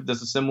think much of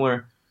this is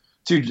similar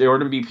to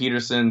Jordan B.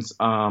 Peterson's,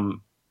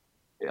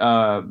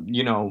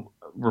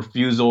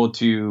 refusal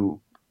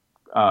to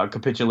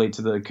capitulate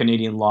to the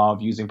Canadian law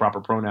of using proper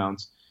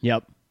pronouns.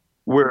 Yep.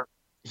 Where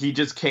he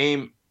just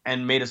came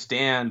and made a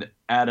stand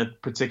at a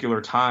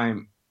particular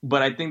time.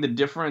 But I think the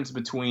difference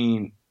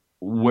between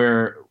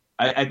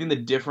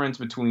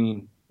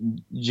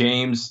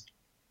James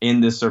in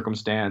this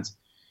circumstance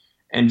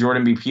and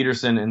Jordan B.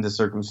 Peterson in this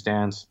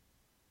circumstance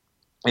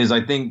is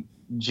I think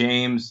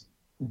James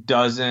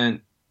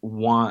doesn't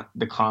want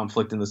the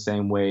conflict in the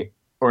same way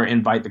or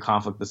invite the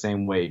conflict the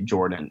same way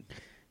Jordan.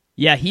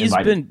 Yeah, he's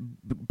been,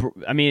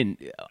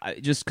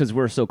 just because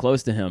we're so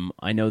close to him,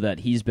 I know that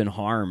he's been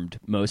harmed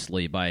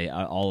mostly by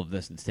all of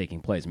this that's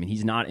taking place. I mean,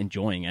 he's not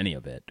enjoying any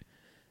of it.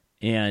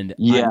 And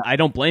I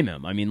don't blame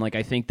him. I mean,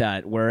 I think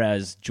that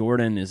whereas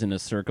Jordan is in a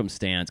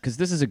circumstance, because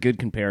this is a good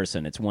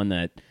comparison, it's one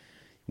that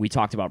we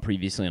talked about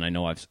previously, and I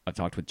know I've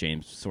talked with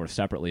James sort of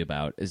separately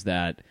about, is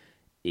that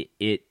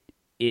it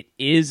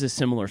is a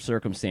similar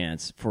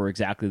circumstance for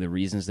exactly the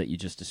reasons that you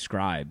just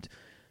described.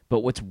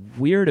 But what's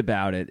weird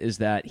about it is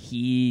that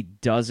he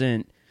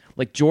doesn't,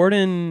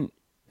 Jordan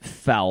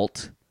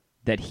felt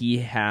that he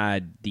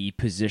had the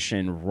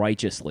position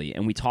righteously.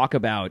 And we talk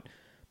about,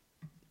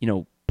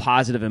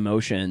 positive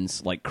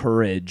emotions like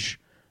courage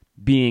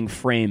being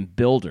frame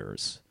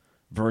builders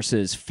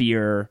versus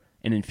fear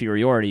and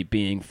inferiority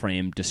being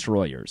frame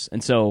destroyers.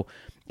 And so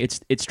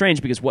it's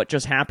strange because what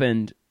just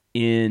happened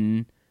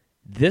in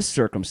this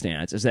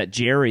circumstance is that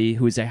Jerry,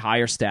 who is a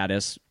higher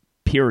status,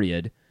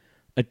 period,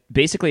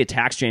 basically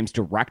attacks James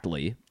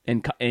directly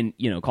and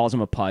calls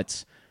him a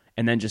putz,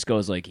 and then just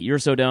goes like, "You're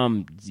so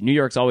dumb. New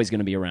York's always going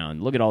to be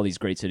around. Look at all these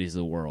great cities of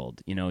the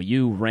world.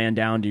 You ran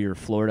down to your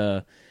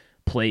Florida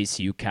place,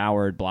 you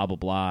coward, blah, blah,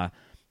 blah,"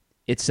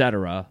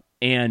 etc.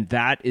 And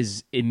that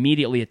is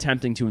immediately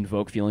attempting to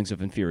invoke feelings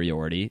of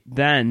inferiority.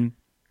 Then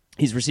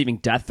he's receiving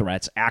death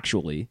threats,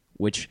 actually,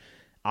 which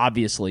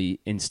obviously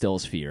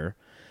instills fear.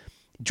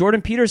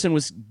 Jordan Peterson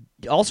was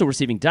also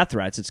receiving death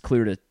threats, it's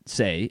clear to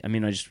say. I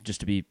mean,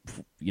 just to be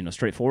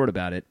straightforward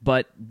about it.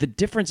 But the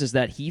difference is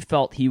that he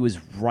felt he was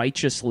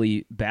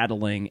righteously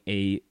battling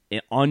an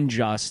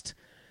unjust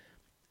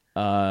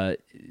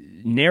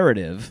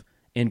narrative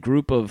and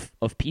group of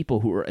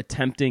people who were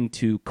attempting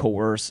to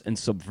coerce and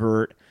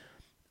subvert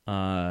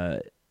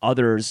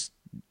others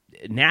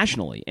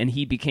nationally. And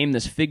he became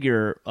this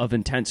figure of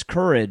intense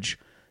courage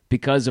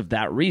because of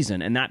that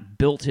reason. And that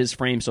built his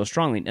frame so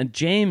strongly. And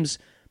James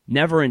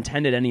never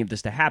intended any of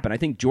this to happen. I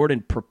think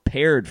Jordan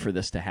prepared for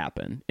this to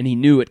happen, and he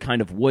knew it kind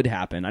of would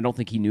happen. I don't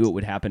think he knew it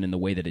would happen in the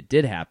way that it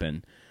did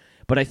happen,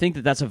 but I think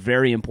that that's a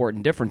very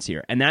important difference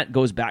here. And that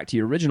goes back to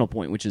your original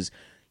point, which is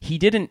he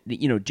didn't,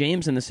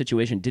 James in this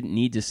situation didn't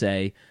need to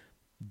say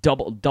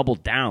double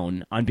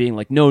down on being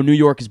like, no, New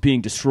York is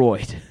being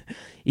destroyed.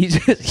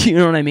 He's just, you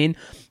know what I mean?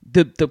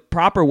 The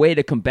proper way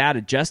to combat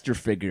a jester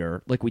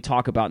figure, like we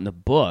talk about in the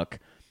book,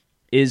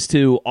 is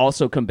to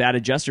also combat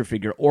a jester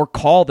figure or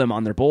call them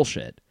on their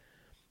bullshit.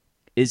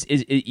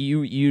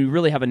 You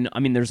really have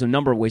there's a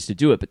number of ways to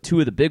do it, but two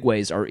of the big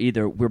ways are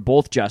either we're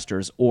both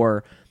jesters,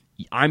 or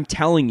I'm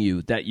telling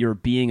you that you're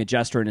being a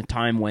jester in a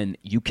time when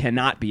you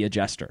cannot be a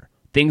jester.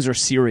 Things are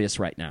serious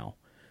right now.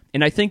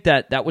 And I think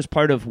that was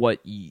part of what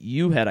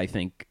you had, I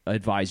think,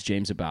 advised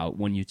James about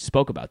when you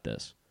spoke about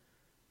this.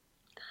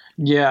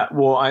 Yeah,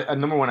 well,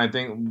 number one, I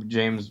think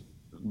James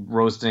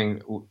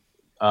roasting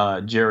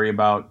Jerry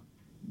about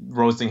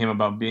roasting him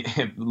about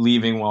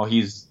leaving while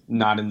he's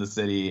not in the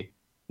city,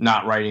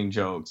 not writing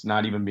jokes,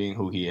 not even being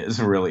who he is,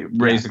 really,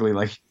 basically,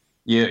 like,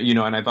 yeah,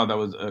 and I thought that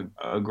was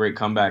a great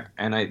comeback,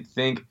 and I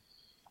think,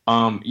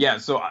 yeah,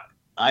 so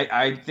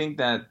I think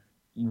that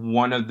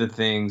one of the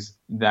things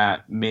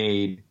that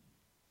made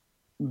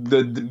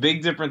the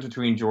big difference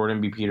between Jordan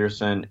B.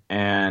 Peterson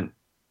and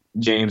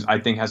James, I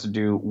think, has to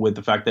do with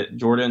the fact that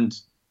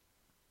Jordan's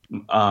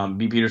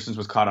B. Peterson's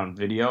was caught on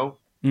video,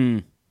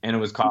 and it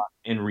was caught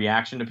in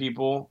reaction to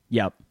people.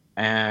 Yep.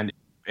 And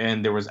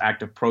there was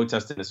active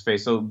protest in his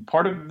face. So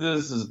part of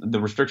this is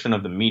the restriction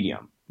of the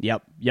medium.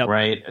 Yep.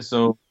 Right.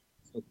 So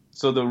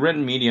the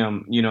written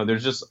medium,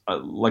 there's just a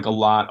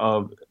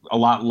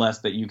lot less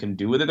that you can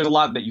do with it. There's a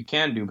lot that you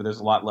can do, but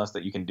there's a lot less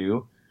that you can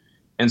do.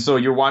 And so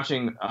you're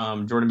watching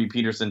Jordan B.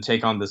 Peterson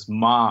take on this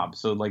mob.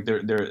 So like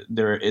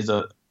there is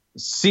a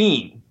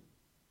scene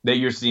that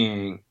you're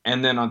seeing,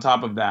 and then on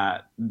top of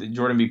that,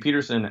 Jordan B.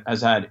 Peterson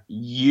has had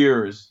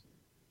years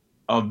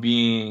of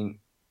being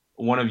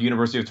one of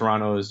University of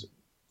Toronto's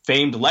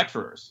famed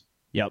lecturers.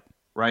 Yep.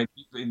 Right.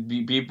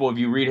 People, if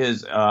you read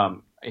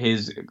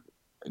his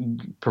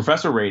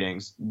professor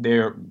ratings,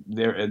 they're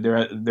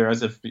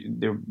as if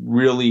they're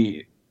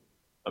really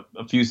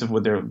effusive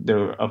with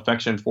their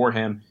affection for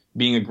him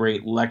being a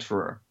great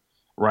lecturer,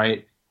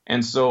 right?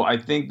 And so I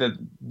think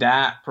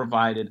that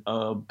provided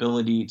an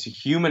ability to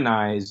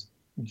humanize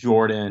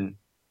Jordan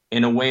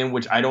in a way in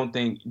which I don't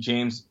think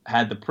James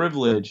had the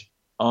privilege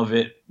of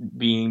it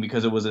being,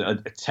 because it was a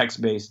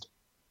text-based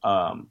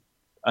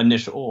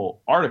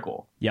initial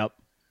article. Yep.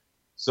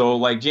 So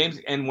like James,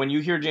 and when you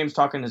hear James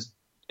talking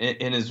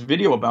in his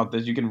video about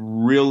this, you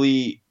can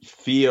really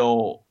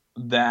feel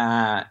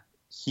that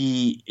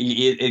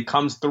it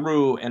comes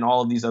through and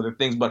all of these other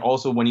things, but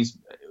also when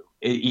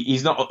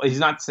he's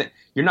not saying,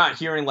 you're not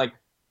hearing like,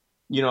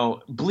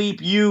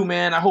 bleep you,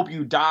 man, I hope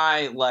you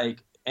die,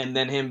 like, and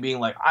then him being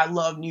like, I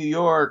love New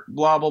York,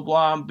 blah blah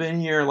blah, I've been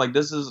here, like,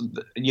 this is,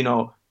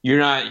 you're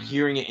not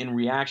hearing it in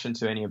reaction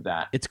to any of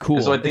that. It's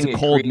cool. So I think it's a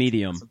cold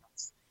medium.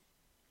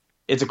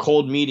 It's a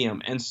cold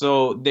medium, and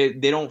so they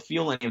don't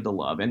feel any of the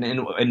love. And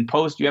in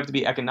post, you have to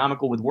be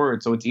economical with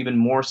words, so it's even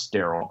more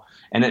sterile.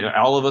 And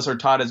all of us are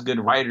taught as good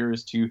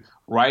writers to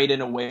write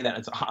in a way that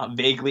it's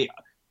vaguely.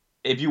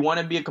 If you want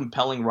to be a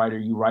compelling writer,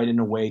 you write in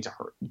a way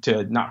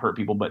to not hurt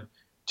people, but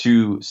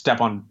to step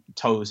on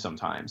toes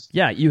sometimes.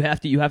 Yeah, you have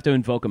to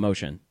invoke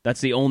emotion.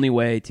 That's the only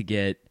way to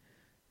get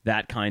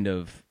that kind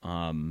of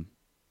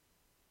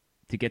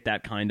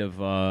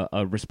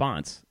a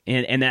response,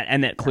 and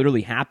that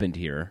clearly happened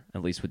here,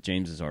 at least with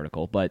James's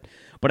article. But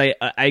I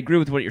agree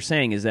with what you're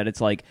saying, is that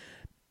it's like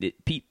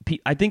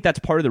I think that's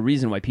part of the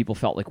reason why people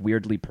felt like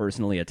weirdly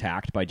personally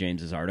attacked by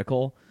James's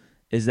article,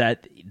 is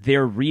that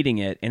they're reading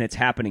it and it's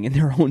happening in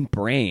their own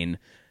brain,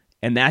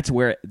 and that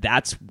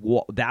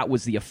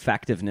was the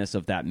effectiveness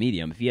of that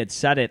medium. If he had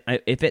said it,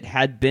 if it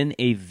had been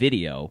a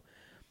video,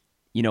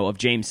 of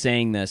James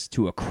saying this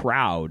to a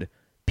crowd,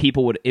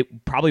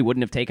 it probably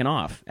wouldn't have taken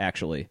off,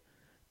 actually,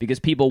 because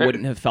people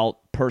wouldn't have felt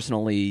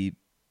personally,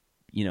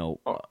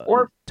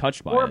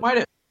 touched by it. Or it might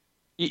have.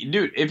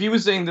 Dude, if he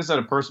was saying this at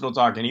a personal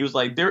talk and he was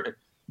like, de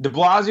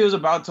Blasio is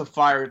about to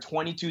fire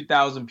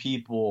 22,000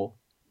 people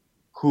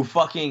who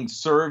fucking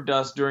served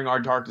us during our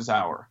darkest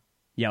hour.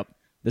 Yep.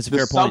 That's a fair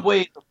point. The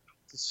subway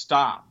to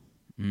stop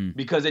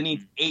because it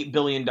needs $8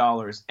 billion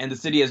and the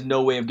city has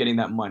no way of getting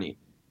that money.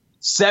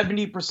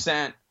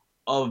 70%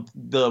 of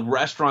the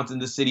restaurants in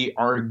the city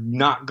are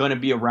not going to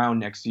be around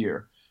next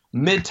year.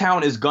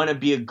 Midtown is going to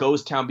be a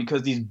ghost town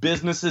because these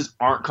businesses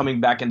aren't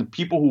coming back and the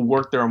people who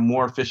work there are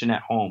more efficient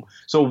at home.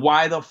 So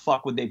why the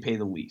fuck would they pay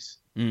the lease?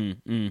 And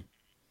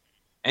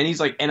he's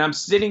like, and I'm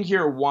sitting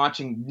here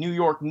watching New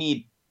York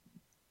need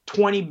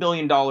 $20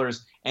 billion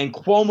and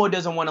Cuomo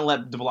doesn't want to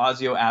let de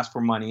Blasio ask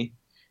for money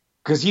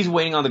because he's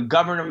waiting on the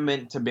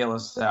government to bail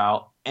us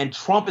out, and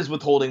Trump is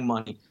withholding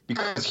money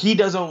because he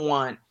doesn't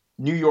want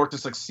New York to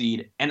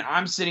succeed, and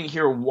I'm sitting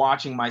here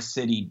watching my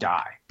city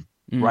die,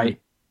 right?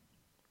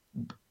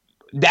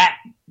 That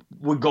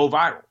would go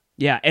viral.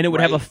 Yeah, and it would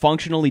have a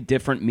functionally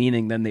different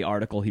meaning than the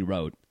article he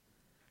wrote.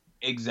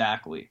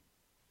 Exactly.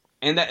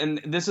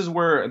 And this is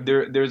where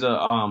there's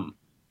a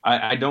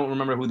I don't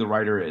remember who the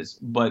writer is,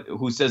 but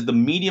who says the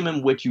medium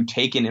in which you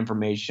take in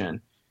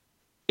information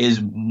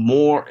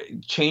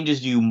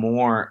changes you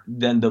more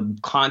than the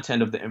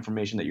content of the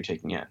information that you're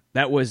taking in.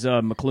 That was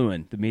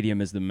McLuhan. The medium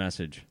is the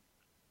message.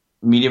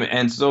 Medium,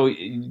 and so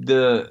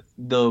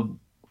the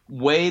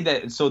way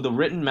that the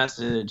written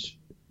message,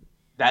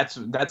 that's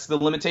the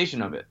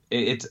limitation of it.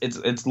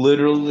 It's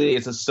literally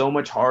so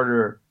much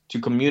harder to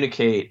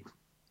communicate,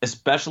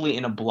 especially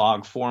in a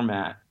blog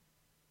format,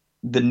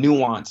 the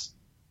nuance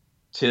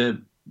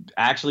to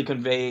actually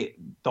convey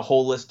the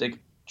holistic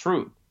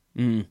truth.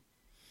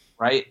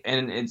 right?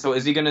 And so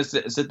is he going to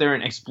sit there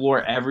and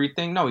explore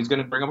everything? No, he's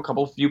going to bring up a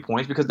couple few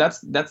points because that's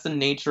the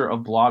nature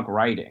of blog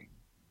writing,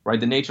 right?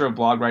 The nature of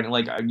blog writing.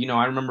 Like, I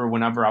remember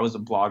whenever I was a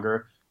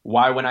blogger,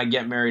 why when I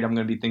get married I'm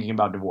going to be thinking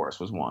about divorce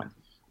was one.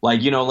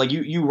 Like, like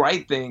you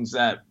write things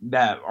that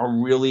are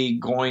really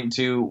going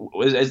to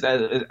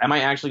am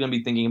I actually going to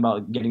be thinking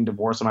about getting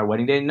divorced on my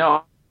wedding day?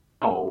 No,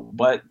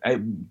 but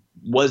I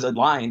was a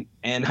line,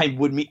 and I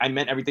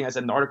meant everything I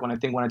said in the article. And I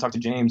think when I talked to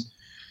James,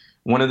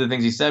 one of the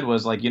things he said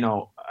was like,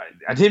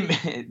 I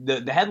didn't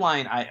the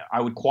headline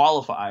I would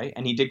qualify,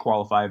 and he did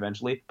qualify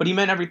eventually, but he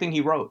meant everything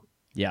he wrote.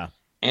 Yeah.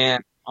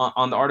 And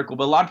on the article,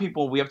 but a lot of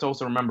people, we have to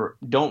also remember,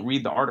 don't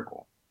read the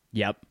article.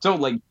 Yep. So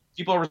like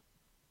people are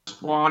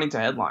responding to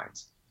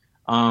headlines.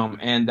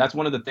 And that's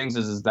one of the things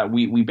is that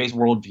we base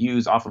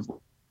worldviews off of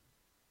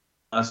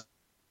us.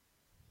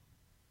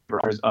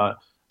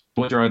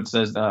 Gerard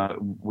says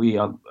we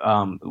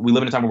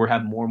live in a time where we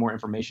have more and more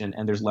information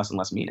and there's less and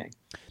less meaning.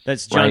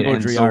 That's John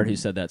Baudrillard who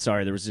said that.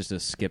 Sorry, there was just a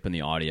skip in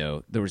the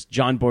audio. There was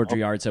John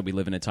Baudrillard said we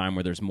live in a time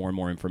where there's more and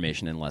more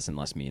information and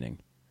less meaning.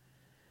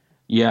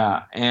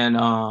 Yeah,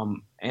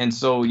 and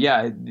so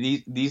yeah,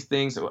 these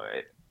things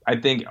I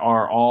think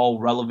are all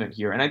relevant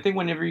here. And I think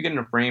whenever you get in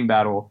a frame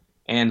battle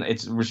and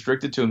it's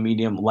restricted to a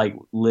medium like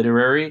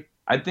literary,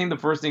 I think the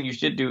first thing you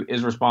should do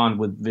is respond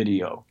with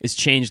video. Is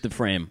change the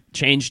frame.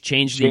 Change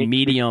the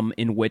medium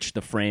in which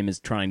the frame is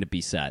trying to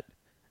be set.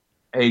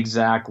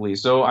 Exactly.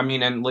 So, I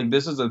mean, and like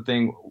this is a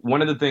thing.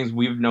 One of the things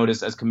we've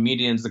noticed as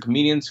comedians, the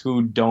comedians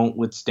who don't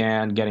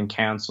withstand getting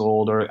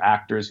canceled or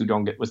actors who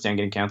don't withstand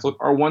getting canceled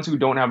are ones who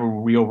don't have a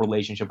real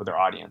relationship with their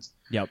audience.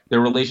 Yep. Their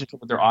relationship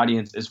with their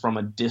audience is from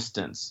a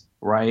distance,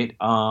 right?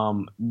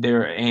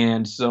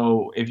 And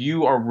so if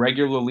you are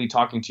regularly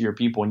talking to your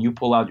people and you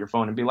pull out your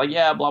phone and be like,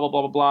 yeah, blah, blah,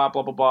 blah, blah,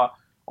 blah, blah, blah,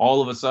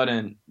 all of a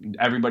sudden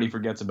everybody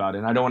forgets about it.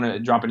 And I don't want to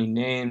drop any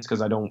names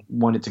because I don't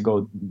want it to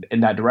go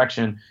in that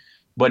direction.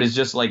 But it's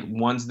just like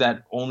ones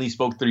that only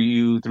spoke through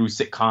you through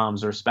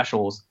sitcoms or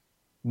specials,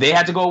 they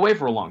had to go away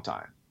for a long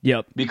time.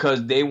 Yep.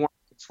 Because they weren't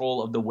in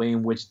control of the way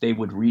in which they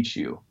would reach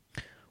you.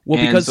 Well,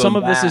 and because so some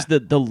of this is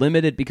the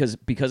limited, because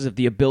of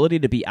the ability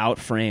to be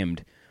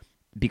outframed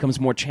becomes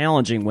more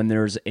challenging when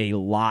there's a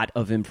lot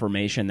of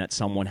information that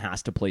someone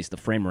has to place the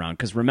frame around.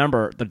 Because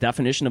remember, the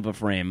definition of a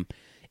frame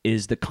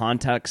is the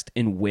context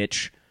in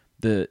which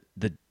the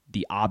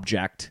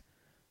object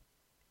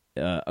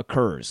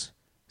occurs.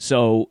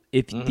 So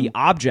if the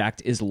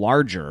object is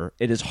larger,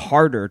 it is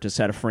harder to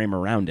set a frame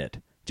around it.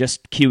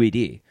 Just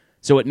QED.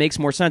 So it makes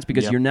more sense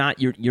because you're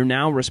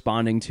now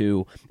responding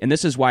to, and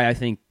this is why I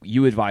think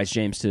you advised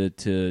James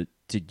to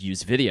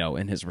use video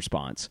in his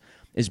response,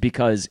 is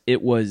because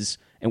it was,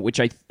 and which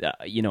I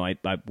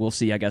will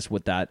see, I guess,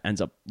 what that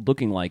ends up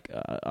looking like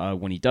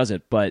when he does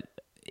it. But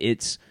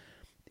it's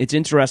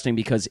interesting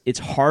because it's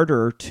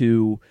harder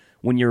to,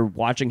 when you're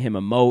watching him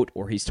emote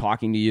or he's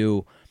talking to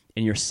you,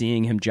 and you're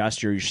seeing him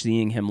gesture, you're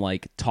seeing him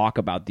like talk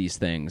about these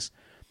things,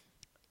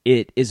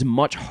 it is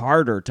much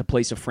harder to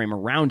place a frame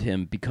around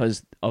him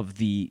because of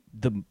the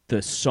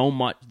so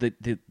much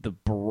the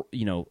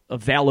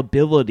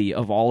availability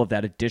of all of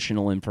that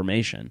additional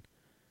information.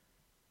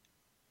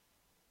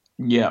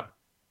 Yeah.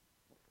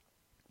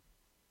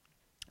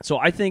 So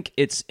I think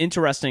it's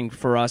interesting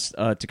for us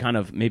to kind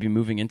of maybe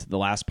moving into the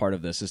last part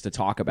of this is to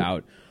talk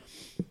about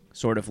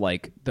sort of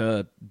like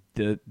the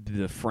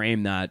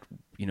frame that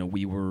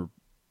we were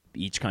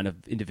each kind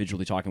of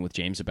individually talking with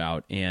James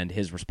about and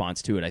his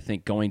response to it. I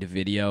think going to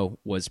video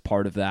was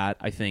part of that.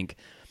 I think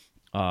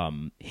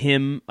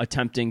him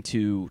attempting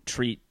to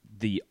treat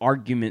the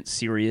argument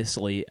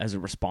seriously as a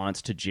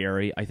response to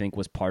Jerry, I think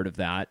was part of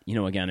that.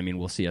 Again, I mean,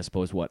 we'll see, I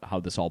suppose, how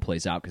this all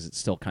plays out because it's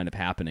still kind of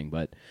happening.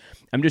 But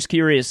I'm just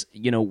curious,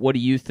 what do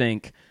you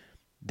think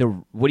the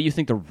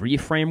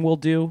reframe will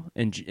do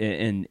in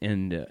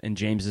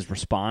James's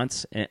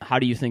response? And how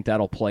do you think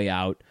that'll play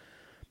out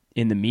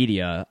in the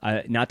media?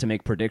 Not to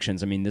make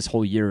predictions. I mean, this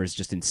whole year is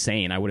just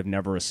insane. I would have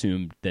never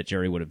assumed that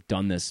Jerry would have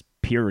done this,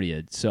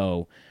 period.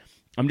 So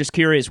I'm just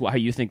curious how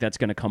you think that's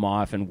going to come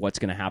off and what's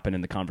going to happen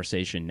in the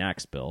conversation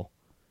next, Bill.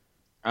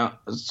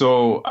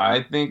 So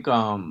I think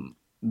I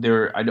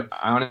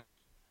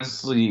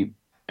honestly,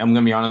 I'm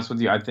going to be honest with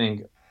you. I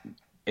think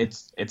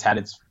it's had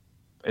its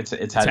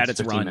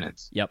 15 run.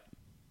 Minutes. Yep.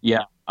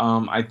 Yeah.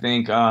 I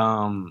think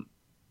I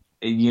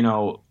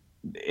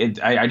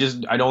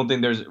don't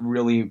think there's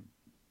really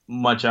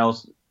much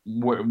else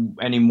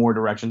any more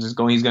directions is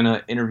going. He's going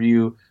to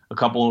interview a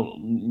couple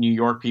New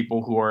York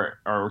people who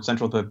are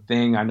central to the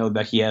thing. I know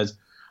that he has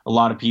a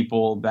lot of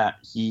people that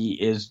he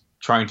is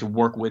trying to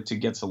work with to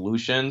get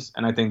solutions,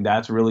 and I think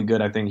that's really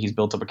good. I think he's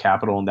built up a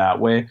capital in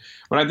that way.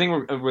 But I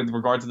think with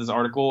regard to this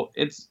article,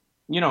 it's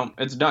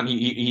done.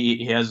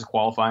 He has a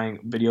qualifying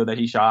video that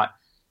he shot,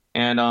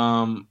 and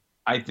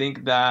I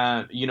think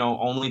that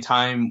only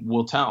time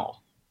will tell.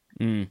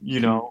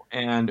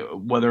 And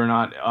whether or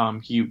not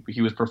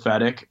he was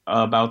prophetic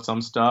about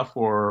some stuff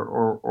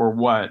or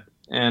what.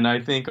 And I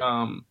think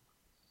I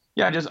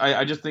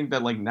just think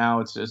that like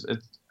now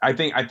I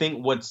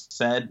think what's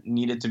said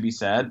needed to be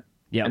said.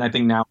 Yeah. And I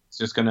think now it's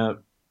just gonna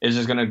is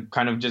just going to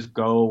kind of just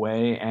go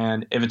away.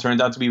 And if it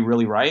turns out to be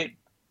really right,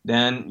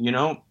 then,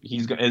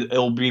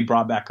 it'll be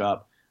brought back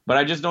up. But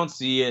I just don't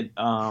see it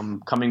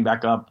coming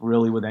back up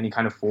really with any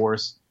kind of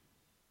force,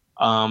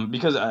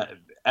 because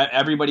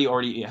everybody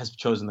already has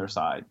chosen their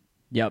side.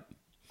 Yep.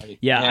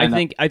 Yeah,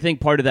 and I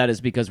think part of that is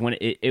because when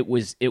it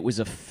was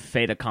a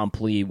fait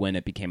accompli when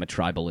it became a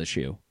tribal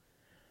issue.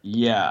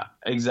 Yeah,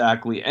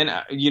 exactly. And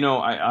I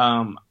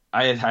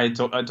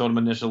told him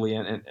initially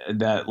and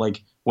that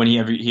like when he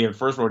had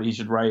first wrote it, he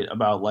should write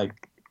about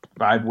like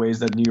 5 ways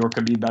that New York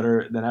could be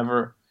better than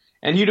ever.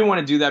 And he didn't want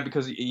to do that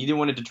because he didn't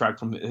want to detract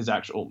from his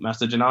actual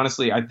message. And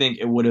honestly, I think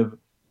it would have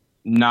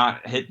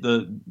not hit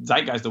the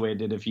zeitgeist the way it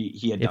did if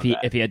he had done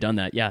that. If he had done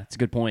that, yeah, it's a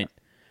good point.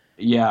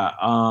 Yeah.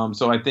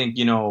 So I think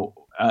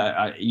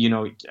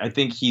I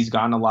think he's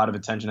gotten a lot of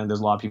attention, and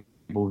there's a lot of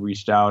people who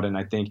reached out, and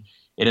I think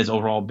it has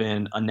overall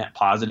been a net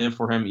positive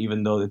for him,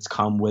 even though it's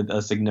come with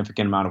a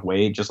significant amount of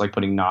weight, just like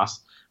putting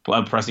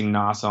pressing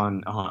Nas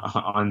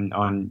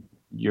on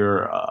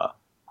your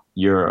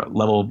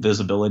level of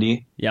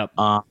visibility. Yep.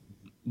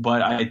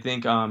 But I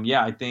think,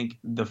 I think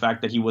the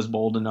fact that he was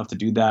bold enough to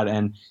do that,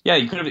 and yeah,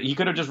 he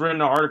could have just written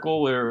an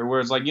article where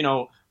it's like,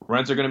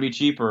 rents are going to be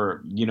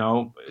cheaper,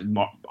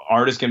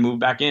 artists can move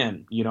back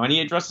in, and he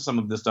addresses some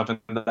of this stuff and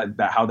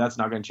that how that's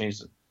not going to change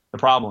the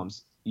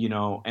problems,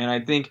 and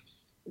I think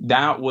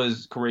that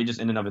was courageous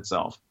in and of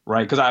itself,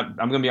 right? Because I'm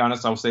going to be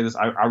honest, I'll say this,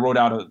 I wrote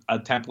out a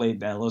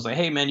template that was like,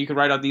 hey man, you could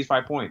write out these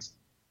 5 points,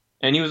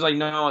 and he was like,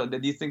 no,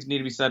 these things need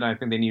to be said, and I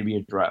think they need to be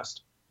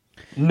addressed.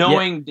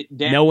 Knowing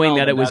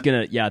that it was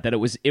gonna, that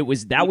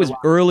was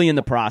early in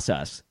the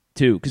process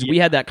too, because we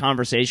had that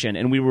conversation,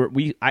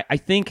 and I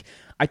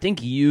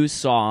think you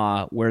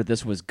saw where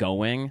this was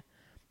going,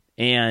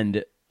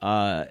 and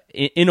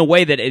in a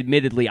way that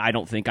admittedly I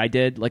don't think I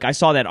did. Like I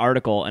saw that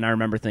article and I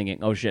remember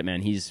thinking, oh shit,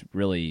 man, he's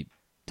really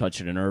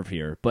touching a nerve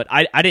here. But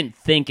I didn't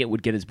think it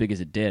would get as big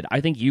as it did. I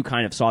think you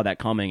kind of saw that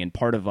coming, and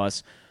part of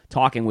us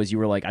talking was you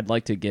were like, I'd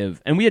like to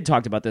give, and we had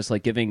talked about this,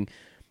 like giving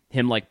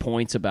him like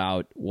points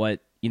about what,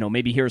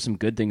 maybe here are some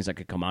good things that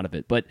could come out of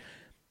it. But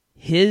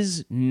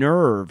his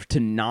nerve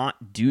to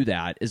not do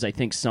that is, I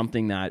think,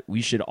 something that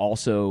we should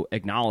also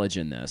acknowledge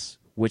in this,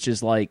 which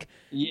is like,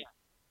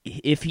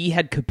 if he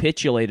had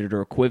capitulated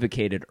or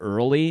equivocated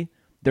early,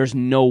 there's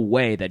no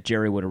way that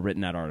Jerry would have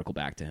written that article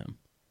back to him.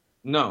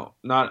 No,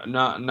 not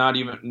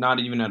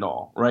even at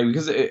all, right?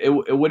 Because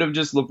it would have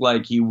just looked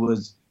like he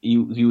was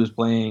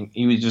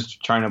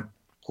just trying to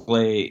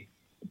play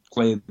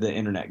the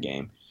internet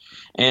game.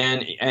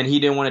 And he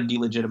didn't want to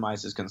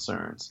delegitimize his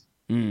concerns,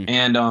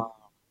 and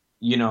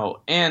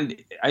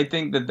and I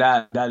think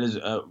that is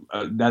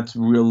that's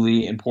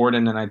really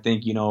important, and I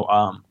think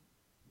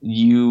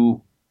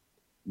you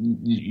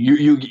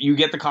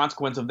get the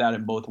consequence of that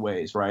in both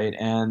ways, right?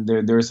 And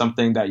there's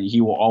something that he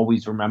will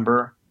always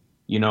remember.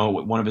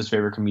 One of his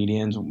favorite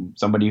comedians,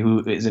 somebody who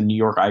is a New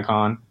York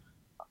icon,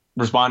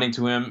 responding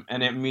to him,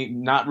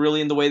 and not really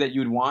in the way that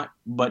you'd want,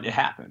 but it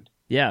happened.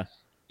 Yeah.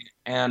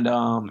 And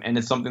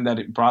it's something that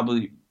it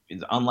probably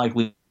is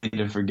unlikely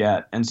to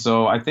forget. And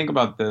so I think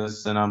about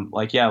this, and I'm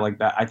like, yeah, like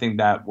that. I think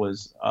that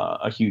was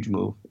a huge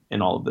move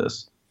in all of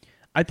this.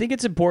 I think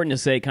it's important to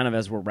say, kind of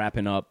as we're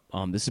wrapping up,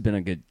 this has been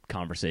a good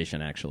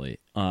conversation, actually.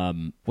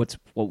 What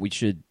we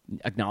should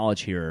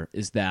acknowledge here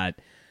is that,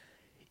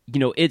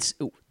 it's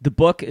the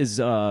book is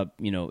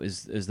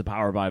is the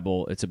Power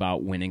Bible. It's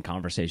about winning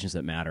conversations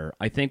that matter.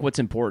 I think what's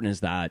important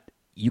is that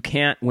you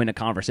can't win a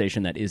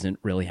conversation that isn't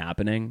really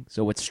happening.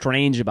 So what's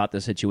strange about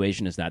the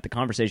situation is that the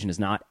conversation is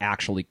not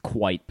actually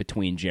quite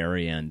between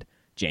Jerry and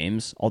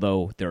James,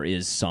 although there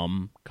is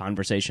some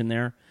conversation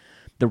there.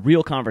 The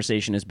real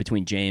conversation is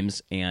between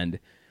James and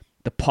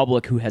the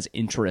public who has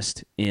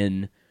interest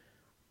in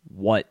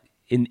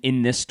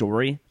in this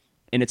story.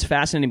 And it's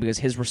fascinating because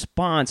his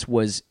response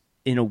was,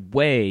 in a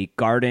way,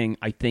 guarding,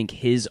 I think,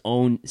 his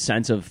own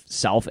sense of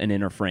self and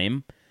inner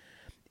frame.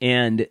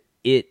 And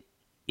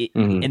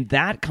and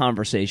that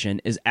conversation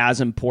is as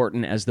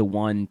important as the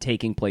one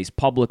taking place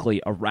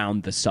publicly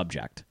around the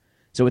subject.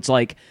 So it's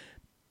like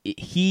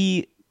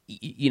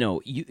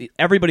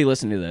everybody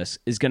listening to this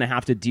is going to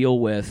have to deal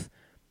with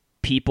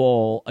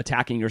people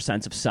attacking your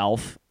sense of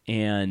self,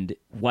 and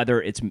whether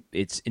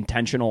it's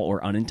intentional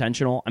or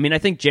unintentional. I mean, I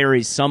think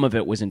some of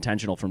it was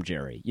intentional from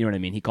Jerry. You know what I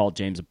mean? He called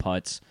James a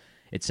putz,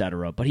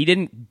 etc. But he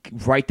didn't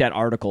write that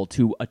article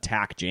to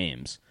attack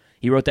James.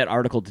 He wrote that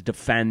article to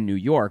defend New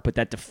York, but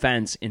that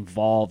defense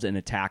involved an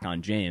attack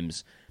on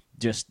James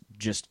just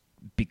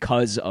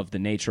because of the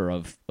nature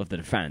of the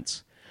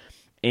defense.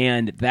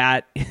 And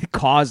that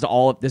caused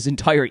all of this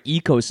entire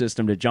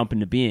ecosystem to jump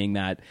into being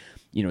that,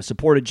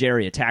 supported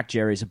Jerry, attacked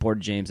Jerry,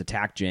 supported James,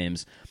 attacked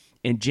James.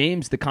 And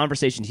James, the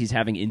conversations he's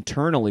having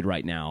internally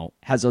right now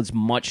has as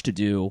much to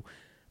do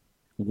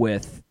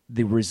with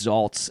the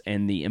results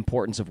and the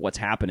importance of what's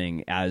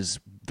happening as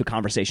the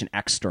conversation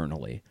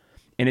externally.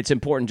 And it's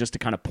important just to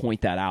kind of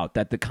point that out,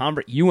 that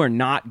you are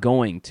not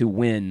going to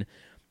win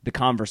the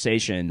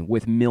conversation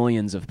with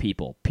millions of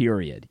people,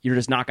 period. You're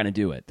just not going to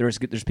do it. There's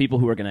people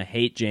who are going to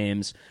hate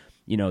James.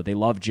 They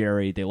love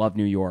Jerry. They love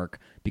New York.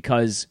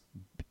 because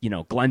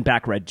Glenn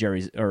Beck read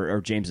Jerry's or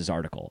James's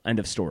article. End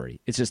of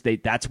story. It's just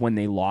that's when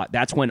they lost.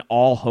 That's when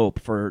all hope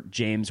for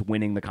James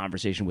winning the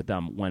conversation with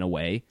them went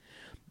away.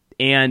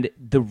 And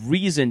the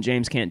reason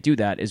James can't do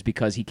that is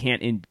because he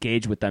can't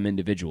engage with them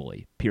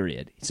individually,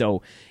 period.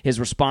 So his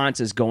response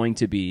is going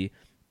to be,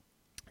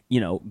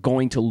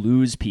 going to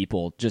lose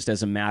people just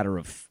as a matter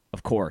of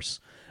course.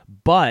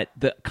 But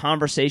the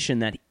conversation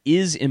that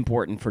is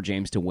important for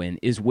James to win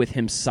is with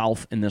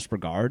himself in this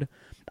regard.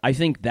 I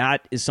think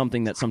that is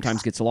something that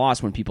sometimes gets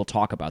lost when people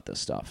talk about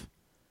this stuff.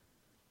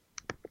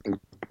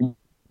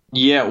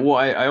 Yeah, well,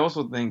 I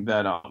also think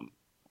that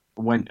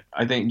when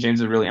I think James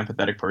is a really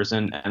empathetic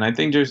person, and I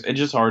think it's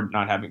just hard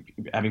not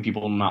having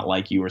people not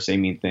like you or say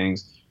mean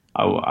things.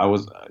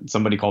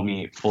 Somebody called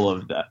me full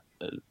of that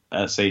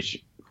sh,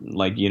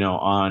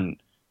 on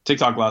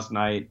TikTok last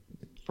night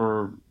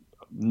for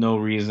no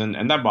reason,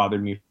 and that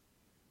bothered me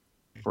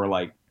for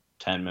like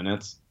 10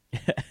 minutes.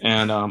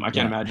 And I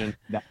can't imagine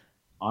that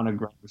on a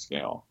grander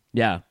scale.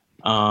 Yeah.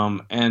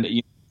 And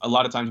a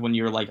lot of times when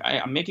you're like,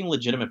 I'm making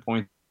legitimate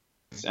points,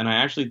 and I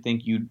actually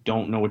think you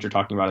don't know what you're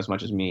talking about as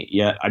much as me,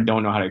 yet I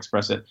don't know how to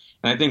express it.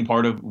 And I think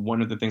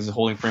one of the things is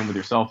holding frame with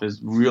yourself is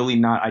really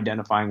not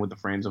identifying with the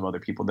frames of other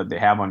people that they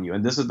have on you.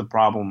 And this is the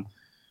problem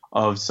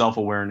of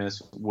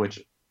self-awareness,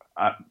 which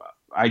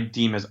I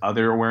deem as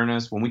other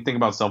awareness. When we think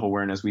about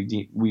self-awareness,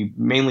 we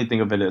mainly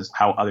think of it as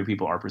how other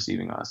people are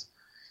perceiving us.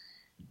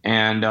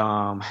 And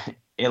a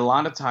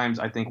lot of times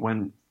I think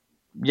when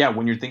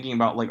you're thinking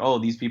about like, oh,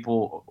 these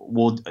people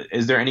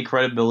is there any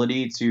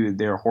credibility to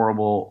their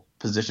horrible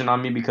position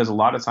on me? Because a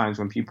lot of times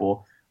when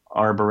people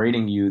are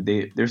berating you,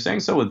 they're saying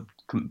so with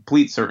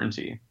complete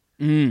certainty.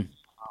 And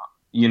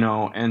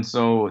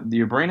so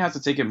your brain has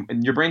to take it.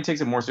 Your brain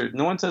takes it more serious.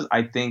 No one says,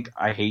 I think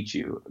I hate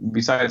you,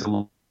 besides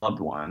a loved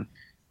one,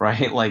 right?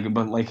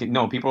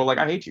 No, people are like,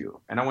 I hate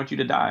you and I want you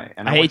to die.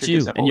 And I hate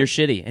you and you're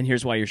shitty. And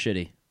here's why you're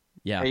shitty.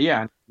 Yeah.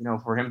 Yeah.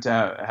 For him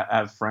to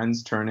have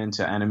friends turn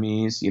into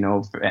enemies,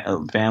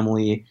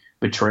 family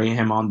betray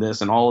him on this,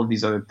 and all of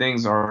these other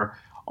things are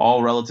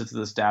all relative to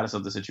the status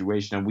of the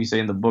situation. And we say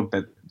in the book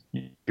that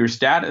your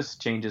status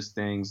changes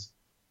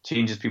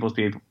people's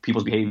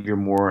behavior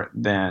more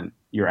than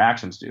your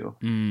actions do.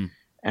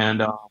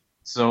 And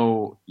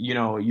so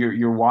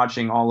you're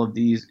watching all of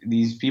these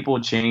people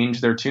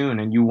change their tune,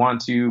 and you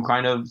want to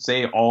kind of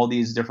say all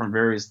these different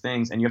various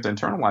things, and you have to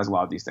internalize a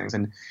lot of these things.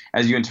 And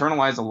as you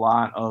internalize a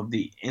lot of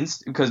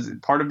because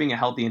part of being a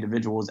healthy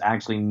individual is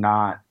actually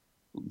not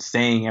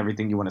saying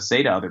everything you want to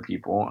say to other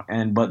people,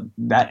 but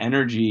that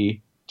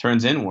energy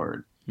turns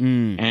inward,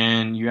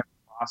 and you have to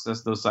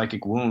process those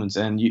psychic wounds.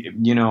 And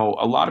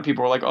a lot of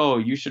people are like, oh,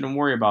 you shouldn't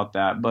worry about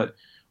that, but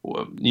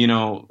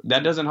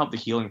that doesn't help the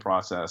healing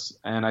process.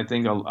 And I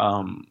think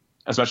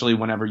especially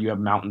whenever you have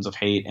mountains of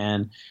hate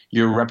and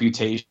your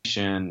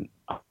reputation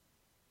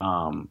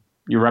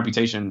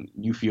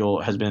you feel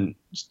has been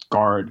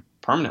scarred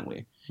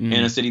permanently in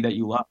a city that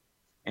you love.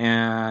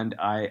 And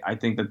I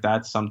think that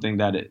that's something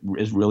that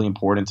is really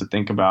important to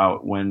think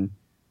about when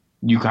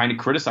you kind of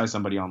criticize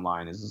somebody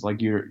online. Is it's like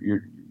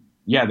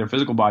their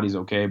physical body's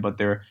okay, but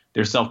their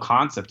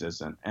self-concept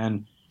isn't.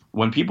 And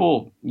when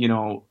people,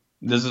 I'm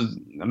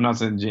not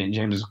saying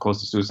James is close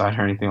to suicide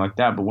or anything like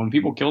that, but when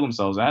people kill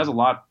themselves, it has a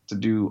lot to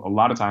do a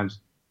lot of times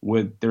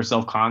with their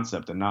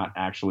self-concept and not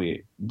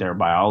actually their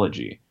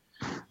biology,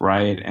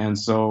 right? And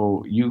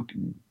so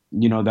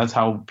that's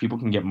how people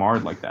can get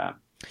marred like that.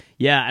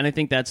 Yeah, and I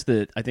think that's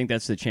the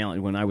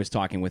challenge. When I was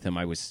talking with him,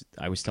 I was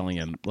telling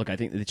him, look, I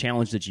think the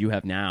challenge that you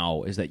have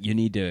now is that you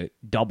need to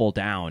double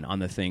down on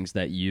the things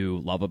that you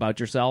love about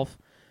yourself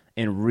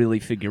and really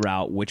figure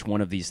out which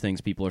one of these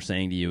things people are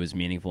saying to you is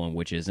meaningful and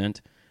which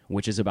isn't,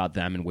 which is about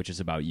them and which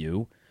is about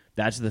you.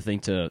 That's the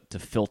thing to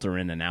filter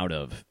in and out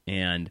of.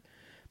 And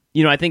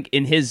I think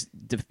in his,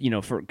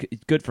 for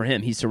good for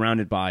him, he's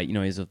surrounded by, he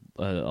has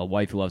a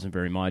wife who loves him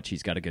very much.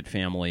 He's got a good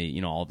family.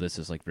 All of this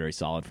is like very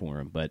solid for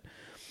him. But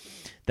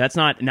that's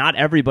not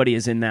everybody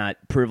is in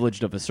that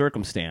privileged of a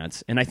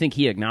circumstance. And I think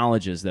he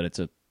acknowledges that it's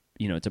a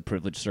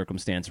privileged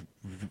circumstance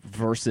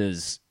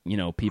versus,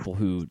 people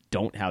who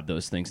don't have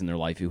those things in their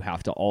life who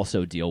have to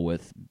also deal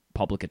with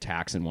public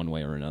attacks in one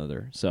way or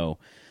another. So,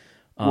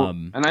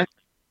 and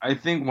I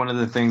think one of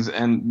the things,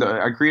 and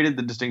I created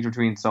the distinction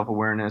between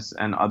self-awareness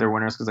and other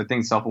awareness, because I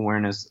think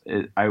self-awareness,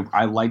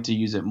 I like to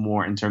use it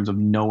more in terms of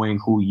knowing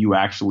who you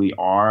actually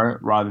are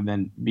rather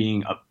than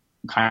being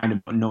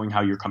kind of knowing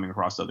how you're coming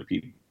across to other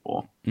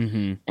people.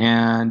 Mm-hmm.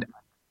 And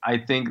I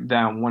think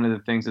that one of the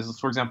things is,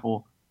 for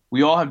example,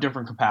 we all have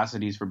different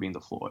capacities for being the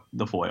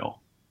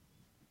foil,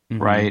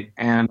 mm-hmm. right?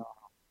 And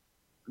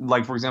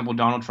like, for example,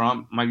 Donald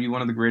Trump might be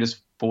one of the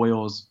greatest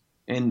foils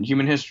in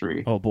human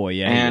history. Oh boy,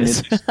 yeah, and he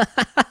is.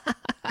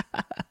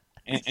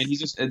 and he's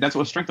just, that's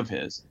a strength of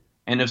his.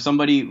 And if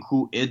somebody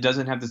who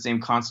doesn't have the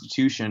same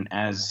constitution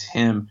as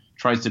him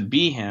tries to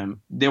be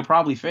him, they'll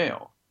probably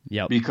fail.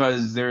 Yep.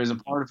 Because there is a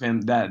part of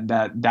him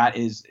that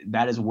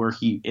is where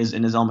he is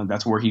in his element.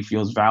 That's where he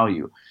feels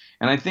value.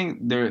 And I think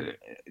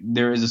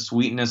there is a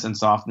sweetness and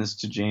softness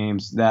to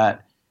James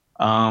that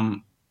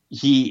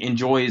he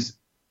enjoys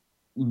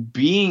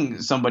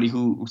being somebody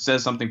who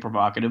says something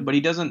provocative, but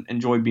he doesn't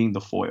enjoy being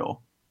the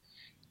foil.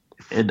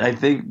 And I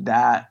think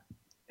that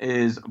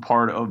is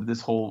part of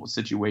this whole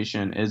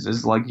situation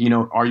is like,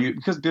 are you,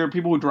 because there are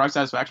people who derive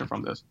satisfaction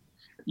from this,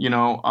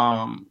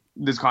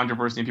 this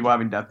controversy and people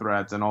having death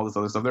threats and all this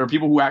other stuff. There are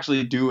people who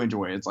actually do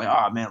enjoy it. It's like,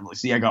 oh man,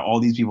 see, I got all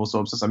these people so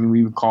obsessed. I mean,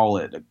 we would call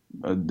it,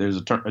 there's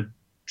a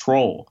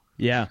troll.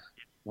 Yeah.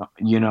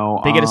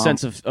 They get a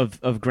sense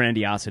of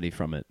grandiosity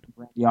from it.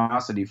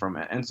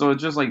 And so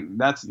it's just like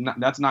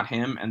that's not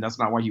him, and that's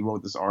not why he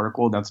wrote this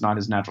article. That's not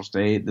his natural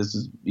state.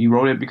 He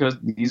wrote it because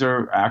these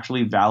are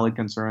actually valid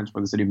concerns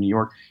for the city of New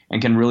York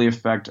and can really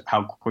affect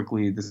how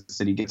quickly the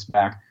city gets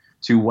back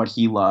to what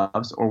he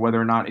loves, or whether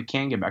or not it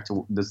can get back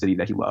to the city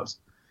that he loves.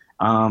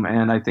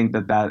 And I think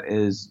that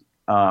is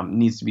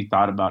needs to be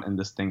thought about in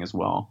this thing as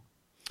well.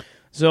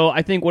 So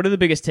I think what are the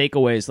biggest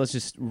takeaways? Let's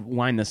just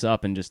wind this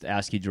up and just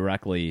ask you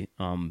directly.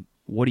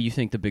 What do you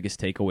think the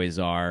biggest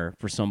takeaways are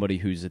for somebody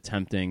who's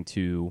attempting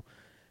to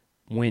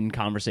win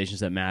conversations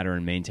that matter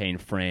and maintain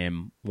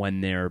frame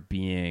when they're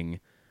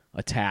being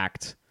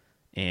attacked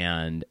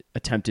and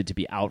attempted to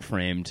be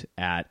outframed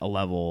at a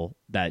level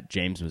that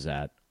James was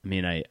at? I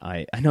mean,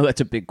 I know that's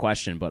a big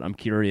question, but I'm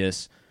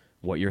curious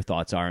what your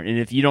thoughts are. And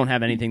if you don't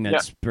have anything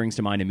that springs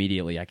to mind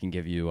immediately, I can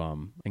give you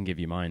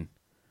mine.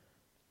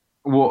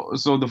 Well,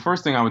 so the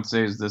first thing I would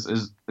say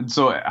is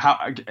how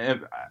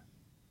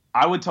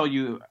I would tell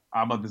you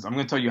about this. I'm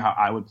going to tell you how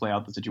I would play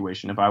out the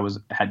situation if I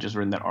had just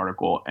written that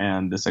article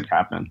and this had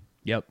happened.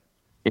 Yep.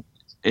 It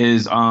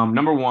is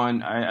number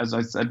one, as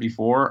I said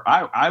before,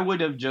 I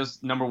would have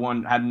just, number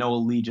one, had no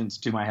allegiance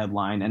to my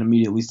headline and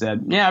immediately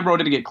said, yeah, I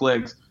wrote it to get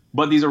clicks,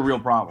 but these are real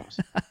problems.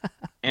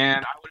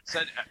 And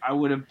I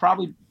would have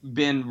probably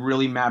been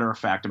really matter of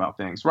fact about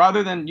things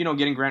rather than,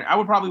 getting granted. I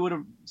would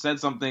have said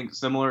something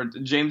similar.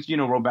 James,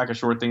 wrote back a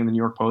short thing in the New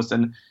York Post,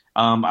 and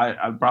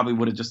I probably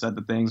would have just said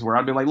the things where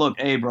I'd be like, look,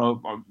 hey,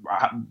 bro,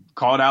 I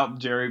called out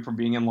Jerry for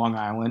being in Long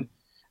Island.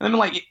 And then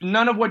like,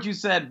 none of what you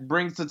said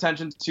brings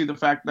attention to the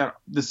fact that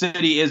the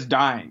city is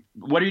dying.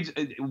 What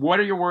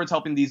are your words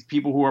helping these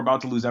people who are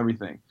about to lose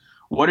everything?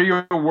 What are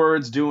your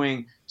words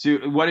doing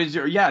dude,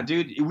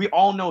 we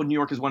all know New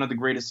York is one of the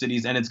greatest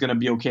cities and it's going to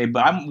be okay.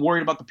 But I'm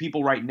worried about the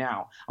people right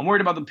now. I'm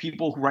worried about the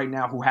people right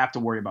now who have to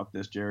worry about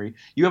this, Jerry.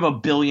 You have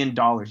 $1 billion.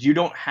 You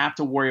don't have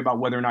to worry about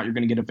whether or not you're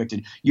going to get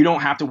evicted. You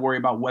don't have to worry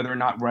about whether or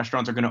not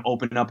restaurants are going to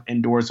open up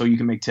indoors so you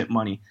can make tip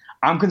money.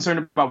 I'm concerned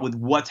about with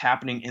what's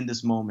happening in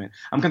this moment.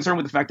 I'm concerned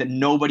with the fact that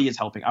nobody is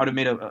helping. I would have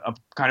made a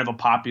kind of a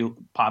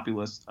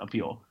populist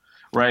appeal.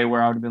 Right,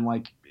 where I would have been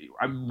like,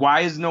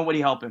 why is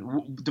nobody helping?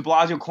 De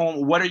Blasio,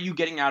 Cuomo, what are you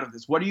getting out of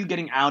this? What are you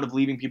getting out of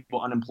leaving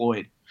people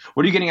unemployed?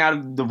 What are you getting out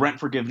of the rent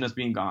forgiveness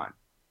being gone?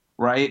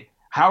 Right?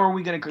 How are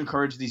we going to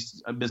encourage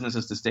these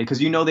businesses to stay? Because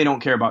they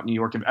don't care about New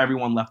York if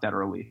everyone left that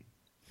early,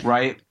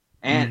 right?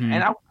 And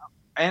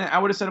I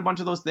would have said a bunch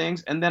of those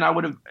things, and then I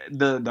would have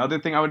the other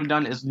thing I would have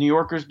done is New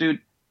Yorkers, dude.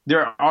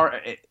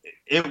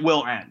 It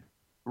will end,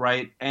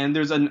 right? And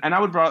I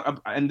would brought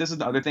up, and this is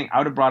the other thing, I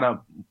would have brought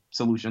up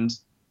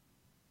solutions.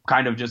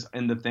 Kind of just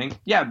in the thing.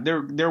 Yeah,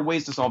 there are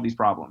ways to solve these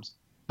problems,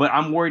 but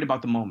I'm worried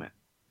about the moment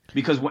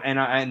because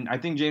I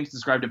think James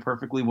described it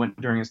perfectly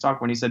during his talk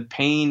when he said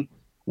pain.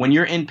 When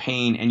you're in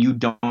pain and you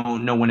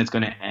don't know when it's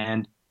going to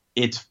end,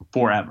 it's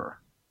forever.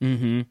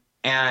 Mm-hmm.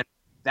 And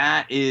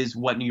that is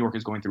what New York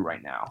is going through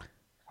right now.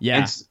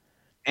 Yeah.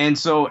 And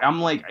so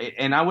I'm like,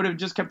 and I would have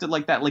just kept it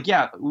like that. Like,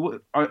 yeah,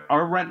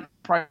 are rent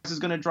prices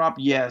going to drop?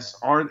 Yes.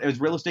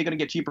 Is real estate going to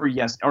get cheaper?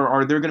 Yes.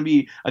 Are there going to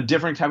be a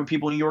different type of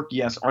people in New York?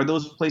 Yes. Are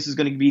those places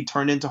going to be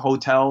turned into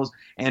hotels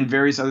and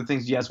various other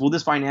things? Yes. Will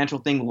this financial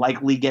thing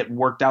likely get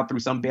worked out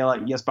through some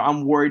bailout? Yes. But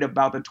I'm worried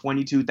about the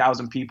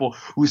 22,000 people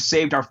who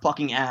saved our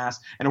fucking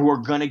ass and who are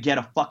going to get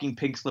a fucking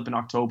pink slip in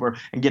October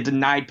and get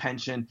denied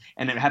pension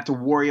and then have to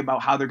worry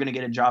about how they're going to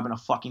get a job in a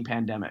fucking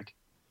pandemic.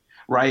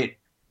 Right?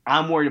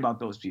 I'm worried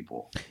about those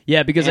people.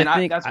 Yeah, because I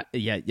think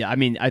I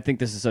mean, I think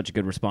this is such a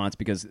good response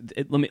because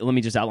let me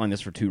just outline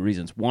this for two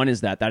reasons. One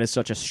is that is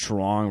such a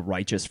strong,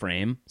 righteous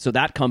frame. So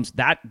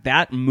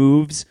that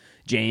moves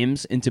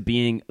James into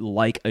being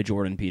like a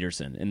Jordan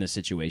Peterson in this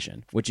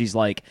situation, which he's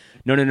like,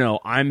 no,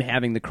 I'm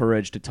having the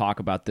courage to talk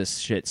about this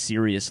shit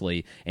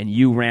seriously, and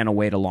you ran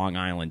away to Long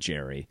Island,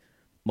 Jerry.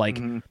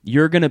 Like,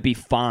 you're going to be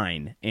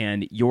fine,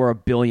 and you're a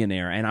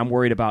billionaire, and I'm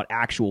worried about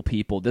actual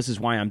people. This is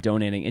why I'm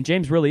donating. And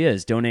James really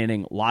is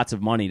donating lots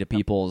of money to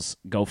people's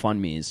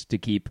GoFundMes to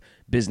keep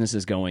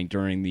businesses going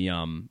during the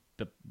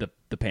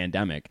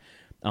pandemic,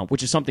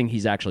 which is something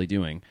he's actually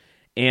doing.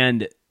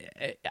 And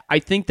I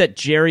think that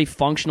Jerry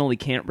functionally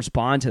can't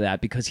respond to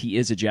that because he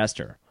is a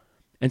jester.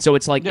 And so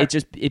it's like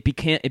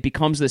it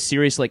becomes this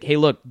serious, like, hey,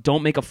 look,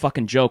 don't make a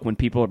fucking joke when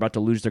people are about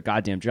to lose their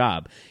goddamn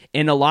job.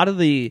 And a lot of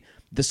the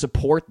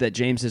support that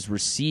James has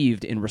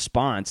received in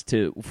response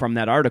from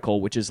that article,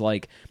 which is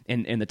like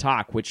in the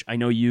talk, which I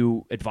know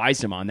you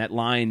advised him on, that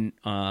line,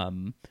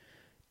 trauma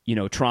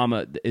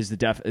is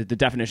the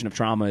definition of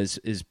trauma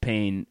is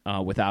pain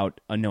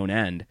without a known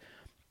end,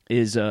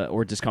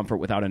 or discomfort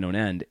without a known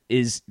end,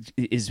 is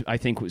I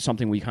think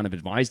something we kind of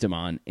advised him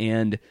on.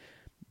 And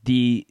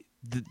the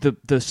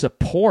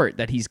support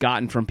that he's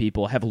gotten from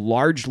people have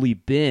largely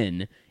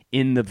been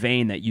in the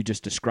vein that you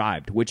just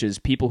described, which is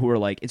people who are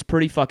like, it's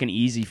pretty fucking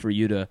easy for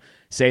you to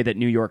say that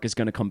New York is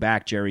going to come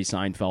back, Jerry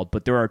Seinfeld,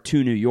 but there are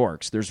two New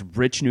Yorks. There's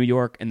rich New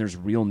York and there's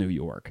real New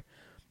York.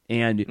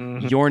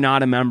 And you're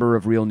not a member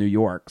of real New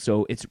York.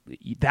 So it's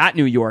that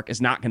New York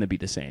is not going to be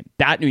the same.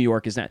 That New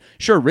York is not.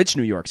 Sure, rich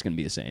New York's going to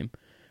be the same,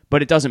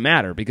 but it doesn't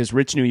matter because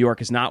rich New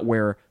York is not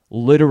where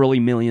literally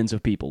millions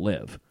of people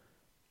live.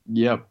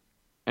 Yep.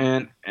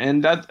 And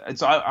that,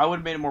 so I would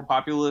have made it more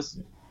populist,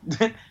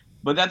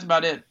 but that's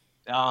about it.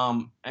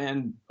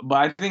 But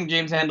I think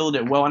James handled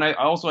it well. And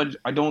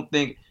I don't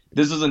think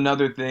this is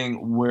another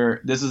thing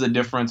where this is a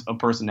difference of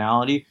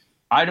personality.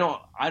 I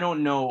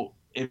don't know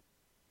if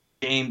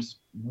James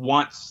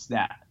wants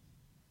that,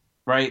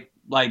 right?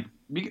 Like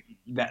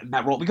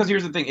that role, because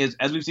here's the thing is,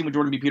 as we've seen with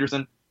Jordan B.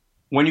 Peterson,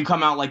 when you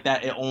come out like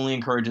that, it only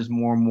encourages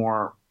more and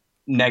more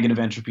negative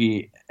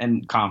entropy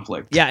and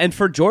conflict. Yeah. And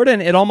for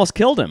Jordan, it almost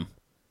killed him.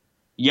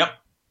 Yep.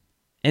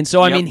 And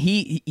so, I mean,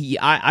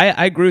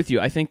 I agree with you.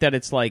 I think that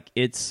it's like,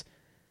 James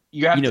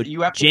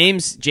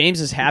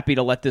is happy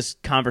to let this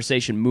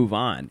conversation move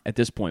on at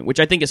this point, which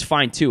I think is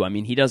fine too. I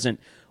mean, he doesn't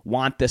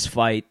want this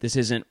fight. This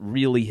isn't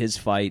really his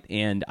fight,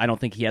 and I don't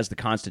think he has the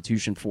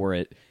constitution for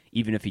it,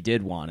 even if he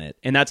did want it.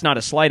 And that's not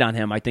a slight on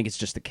him. I think it's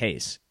just the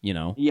case, you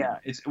know. Yeah,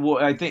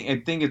 I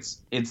think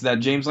it's that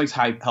James likes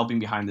helping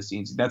behind the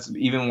scenes. That's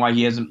even why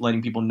he isn't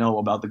letting people know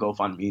about the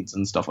GoFundMe's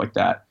and stuff like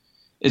that.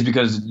 Is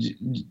because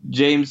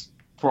James,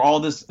 for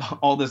all this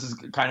is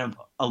kind of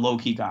a low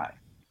key guy.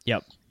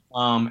 Yep.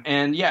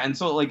 And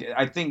so like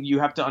I think you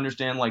have to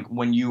understand, like,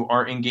 when you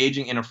are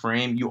engaging in a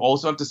frame, you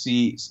also have to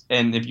see,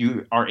 and if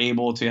you are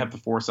able to have the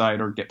foresight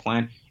or get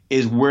planned,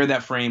 is where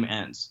that frame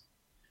ends,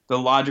 the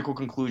logical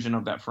conclusion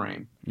of that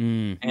frame.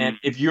 And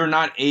if you're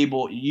not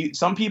able,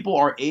 some people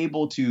are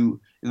able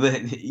to,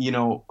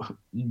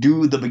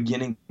 do the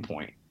beginning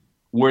point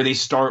where they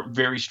start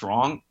very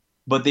strong,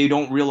 but they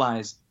don't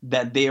realize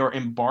that they are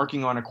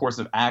embarking on a course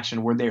of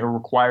action where they are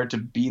required to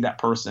be that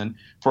person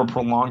for a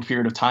prolonged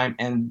period of time,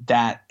 and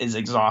that is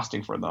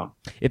exhausting for them.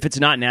 If it's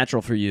not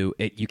natural for you,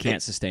 you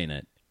can't sustain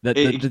it.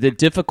 The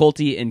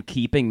difficulty in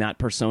keeping that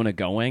persona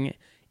going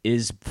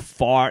is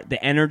the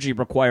energy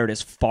required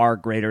is far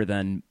greater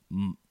than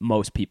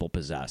most people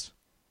possess.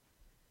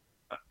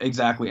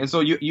 Exactly. And so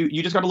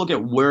you just got to look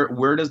at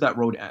where does that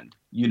road end?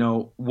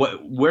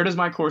 Where does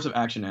my course of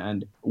action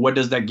end? What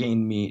does that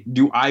gain me?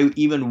 Do I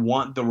even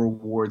want the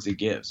rewards it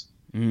gives?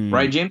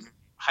 Right? James,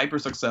 hyper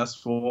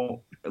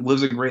successful,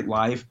 lives a great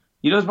life.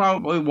 He doesn't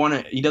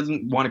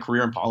want a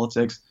career in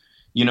politics.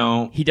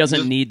 He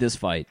doesn't need this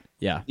fight.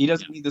 Yeah. He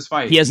doesn't need this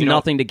fight. He has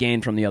nothing to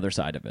gain from the other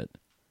side of it.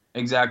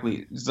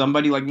 Exactly.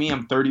 Somebody like me,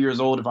 I'm 30 years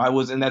old. If I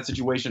was in that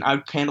situation,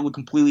 I'd handle it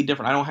completely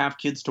different. I don't have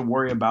kids to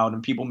worry about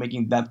and people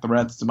making death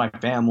threats to my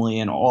family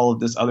and all of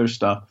this other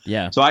stuff.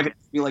 Yeah. So I could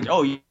be like,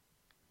 oh,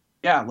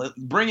 yeah,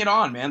 bring it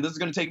on, man. This is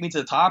going to take me to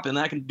the top, and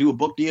then I can do a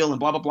book deal and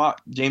blah, blah, blah.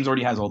 James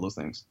already has all those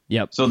things.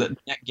 Yep. So the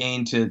net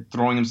gain to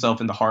throwing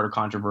himself into harder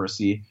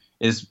controversy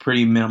is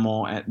pretty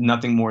minimal, and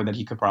nothing more that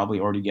he could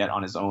probably already get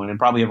on his own and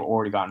probably have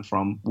already gotten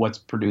from what's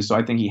produced. So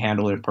I think he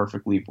handled it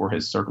perfectly for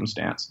his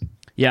circumstance.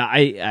 Yeah,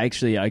 I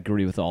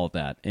agree with all of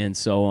that. And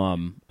so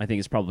I think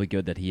it's probably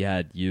good that he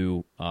had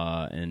you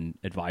and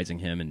advising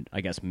him, and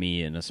I guess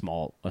me in a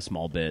small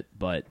bit.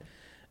 But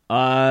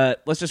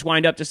let's just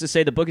wind up just to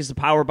say the book is The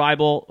Power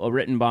Bible,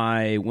 written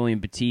by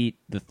William Petit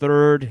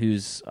III,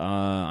 who's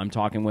I'm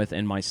talking with,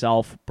 and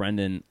myself,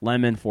 Brendan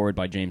Lemon, forward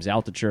by James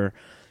Altucher.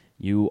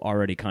 You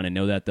already kind of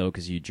know that, though,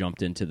 because you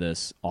jumped into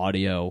this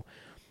audio.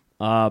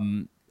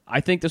 I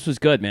think this was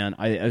good, man.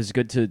 It was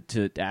good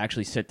to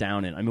actually sit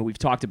down. And I mean, we've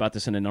talked about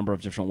this in a number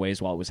of different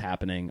ways while it was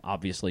happening,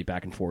 obviously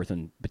back and forth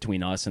and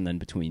between us and then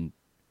between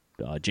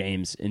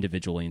James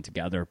individually and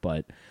together.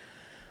 But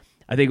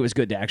I think it was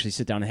good to actually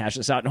sit down and hash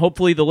this out. And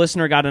hopefully the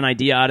listener got an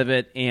idea out of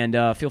it. And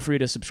feel free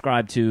to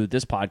subscribe to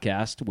this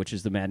podcast, which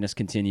is The Madness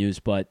Continues.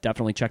 But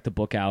definitely check the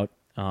book out.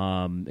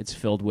 It's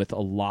filled with a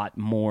lot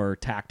more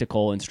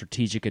tactical and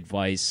strategic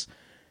advice,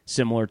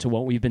 similar to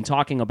what we've been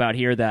talking about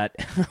here, that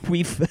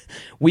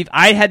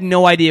I had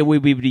no idea we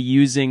would be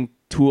using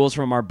tools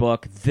from our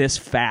book this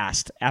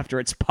fast after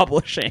its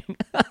publishing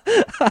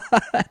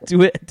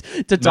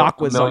to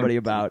talk with somebody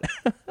about.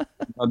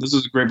 This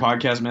was a great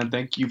podcast, man.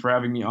 Thank you for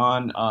having me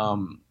on.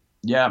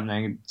 Yeah,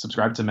 man,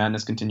 subscribe to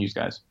Madness Continues,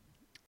 guys.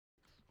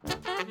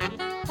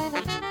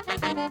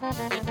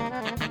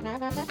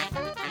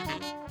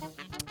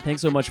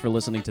 Thanks so much for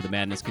listening to the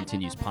Madness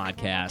Continues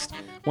podcast.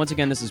 Once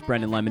again, this is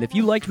Brendan Lemon. If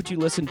you liked what you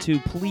listened to,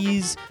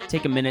 please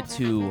take a minute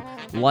to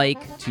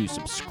to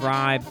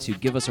subscribe, to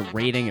give us a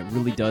rating. It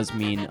really does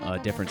mean a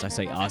difference. I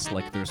say us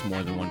like there's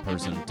more than one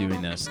person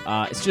doing this.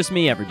 It's just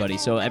me, everybody.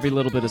 So every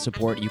little bit of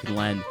support you can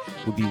lend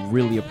would be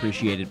really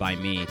appreciated by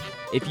me.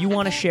 If you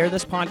want to share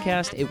this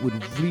podcast, it would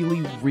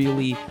really,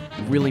 really,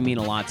 really mean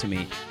a lot to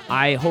me.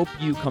 I hope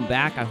you come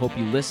back. I hope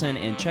you listen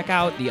and check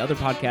out the other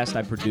podcast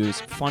I produce,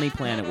 Funny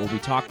Planet, where we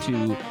talk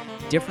to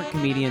different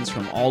comedians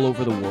from all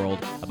over the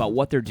world about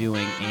what they're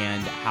doing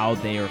and how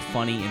they are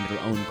funny in their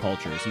own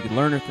cultures. You can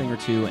learn a thing or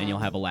two, and you'll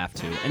have a laugh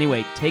too.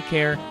 Anyway, take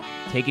care.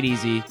 Take it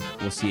easy.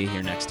 We'll see you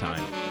here next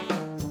time.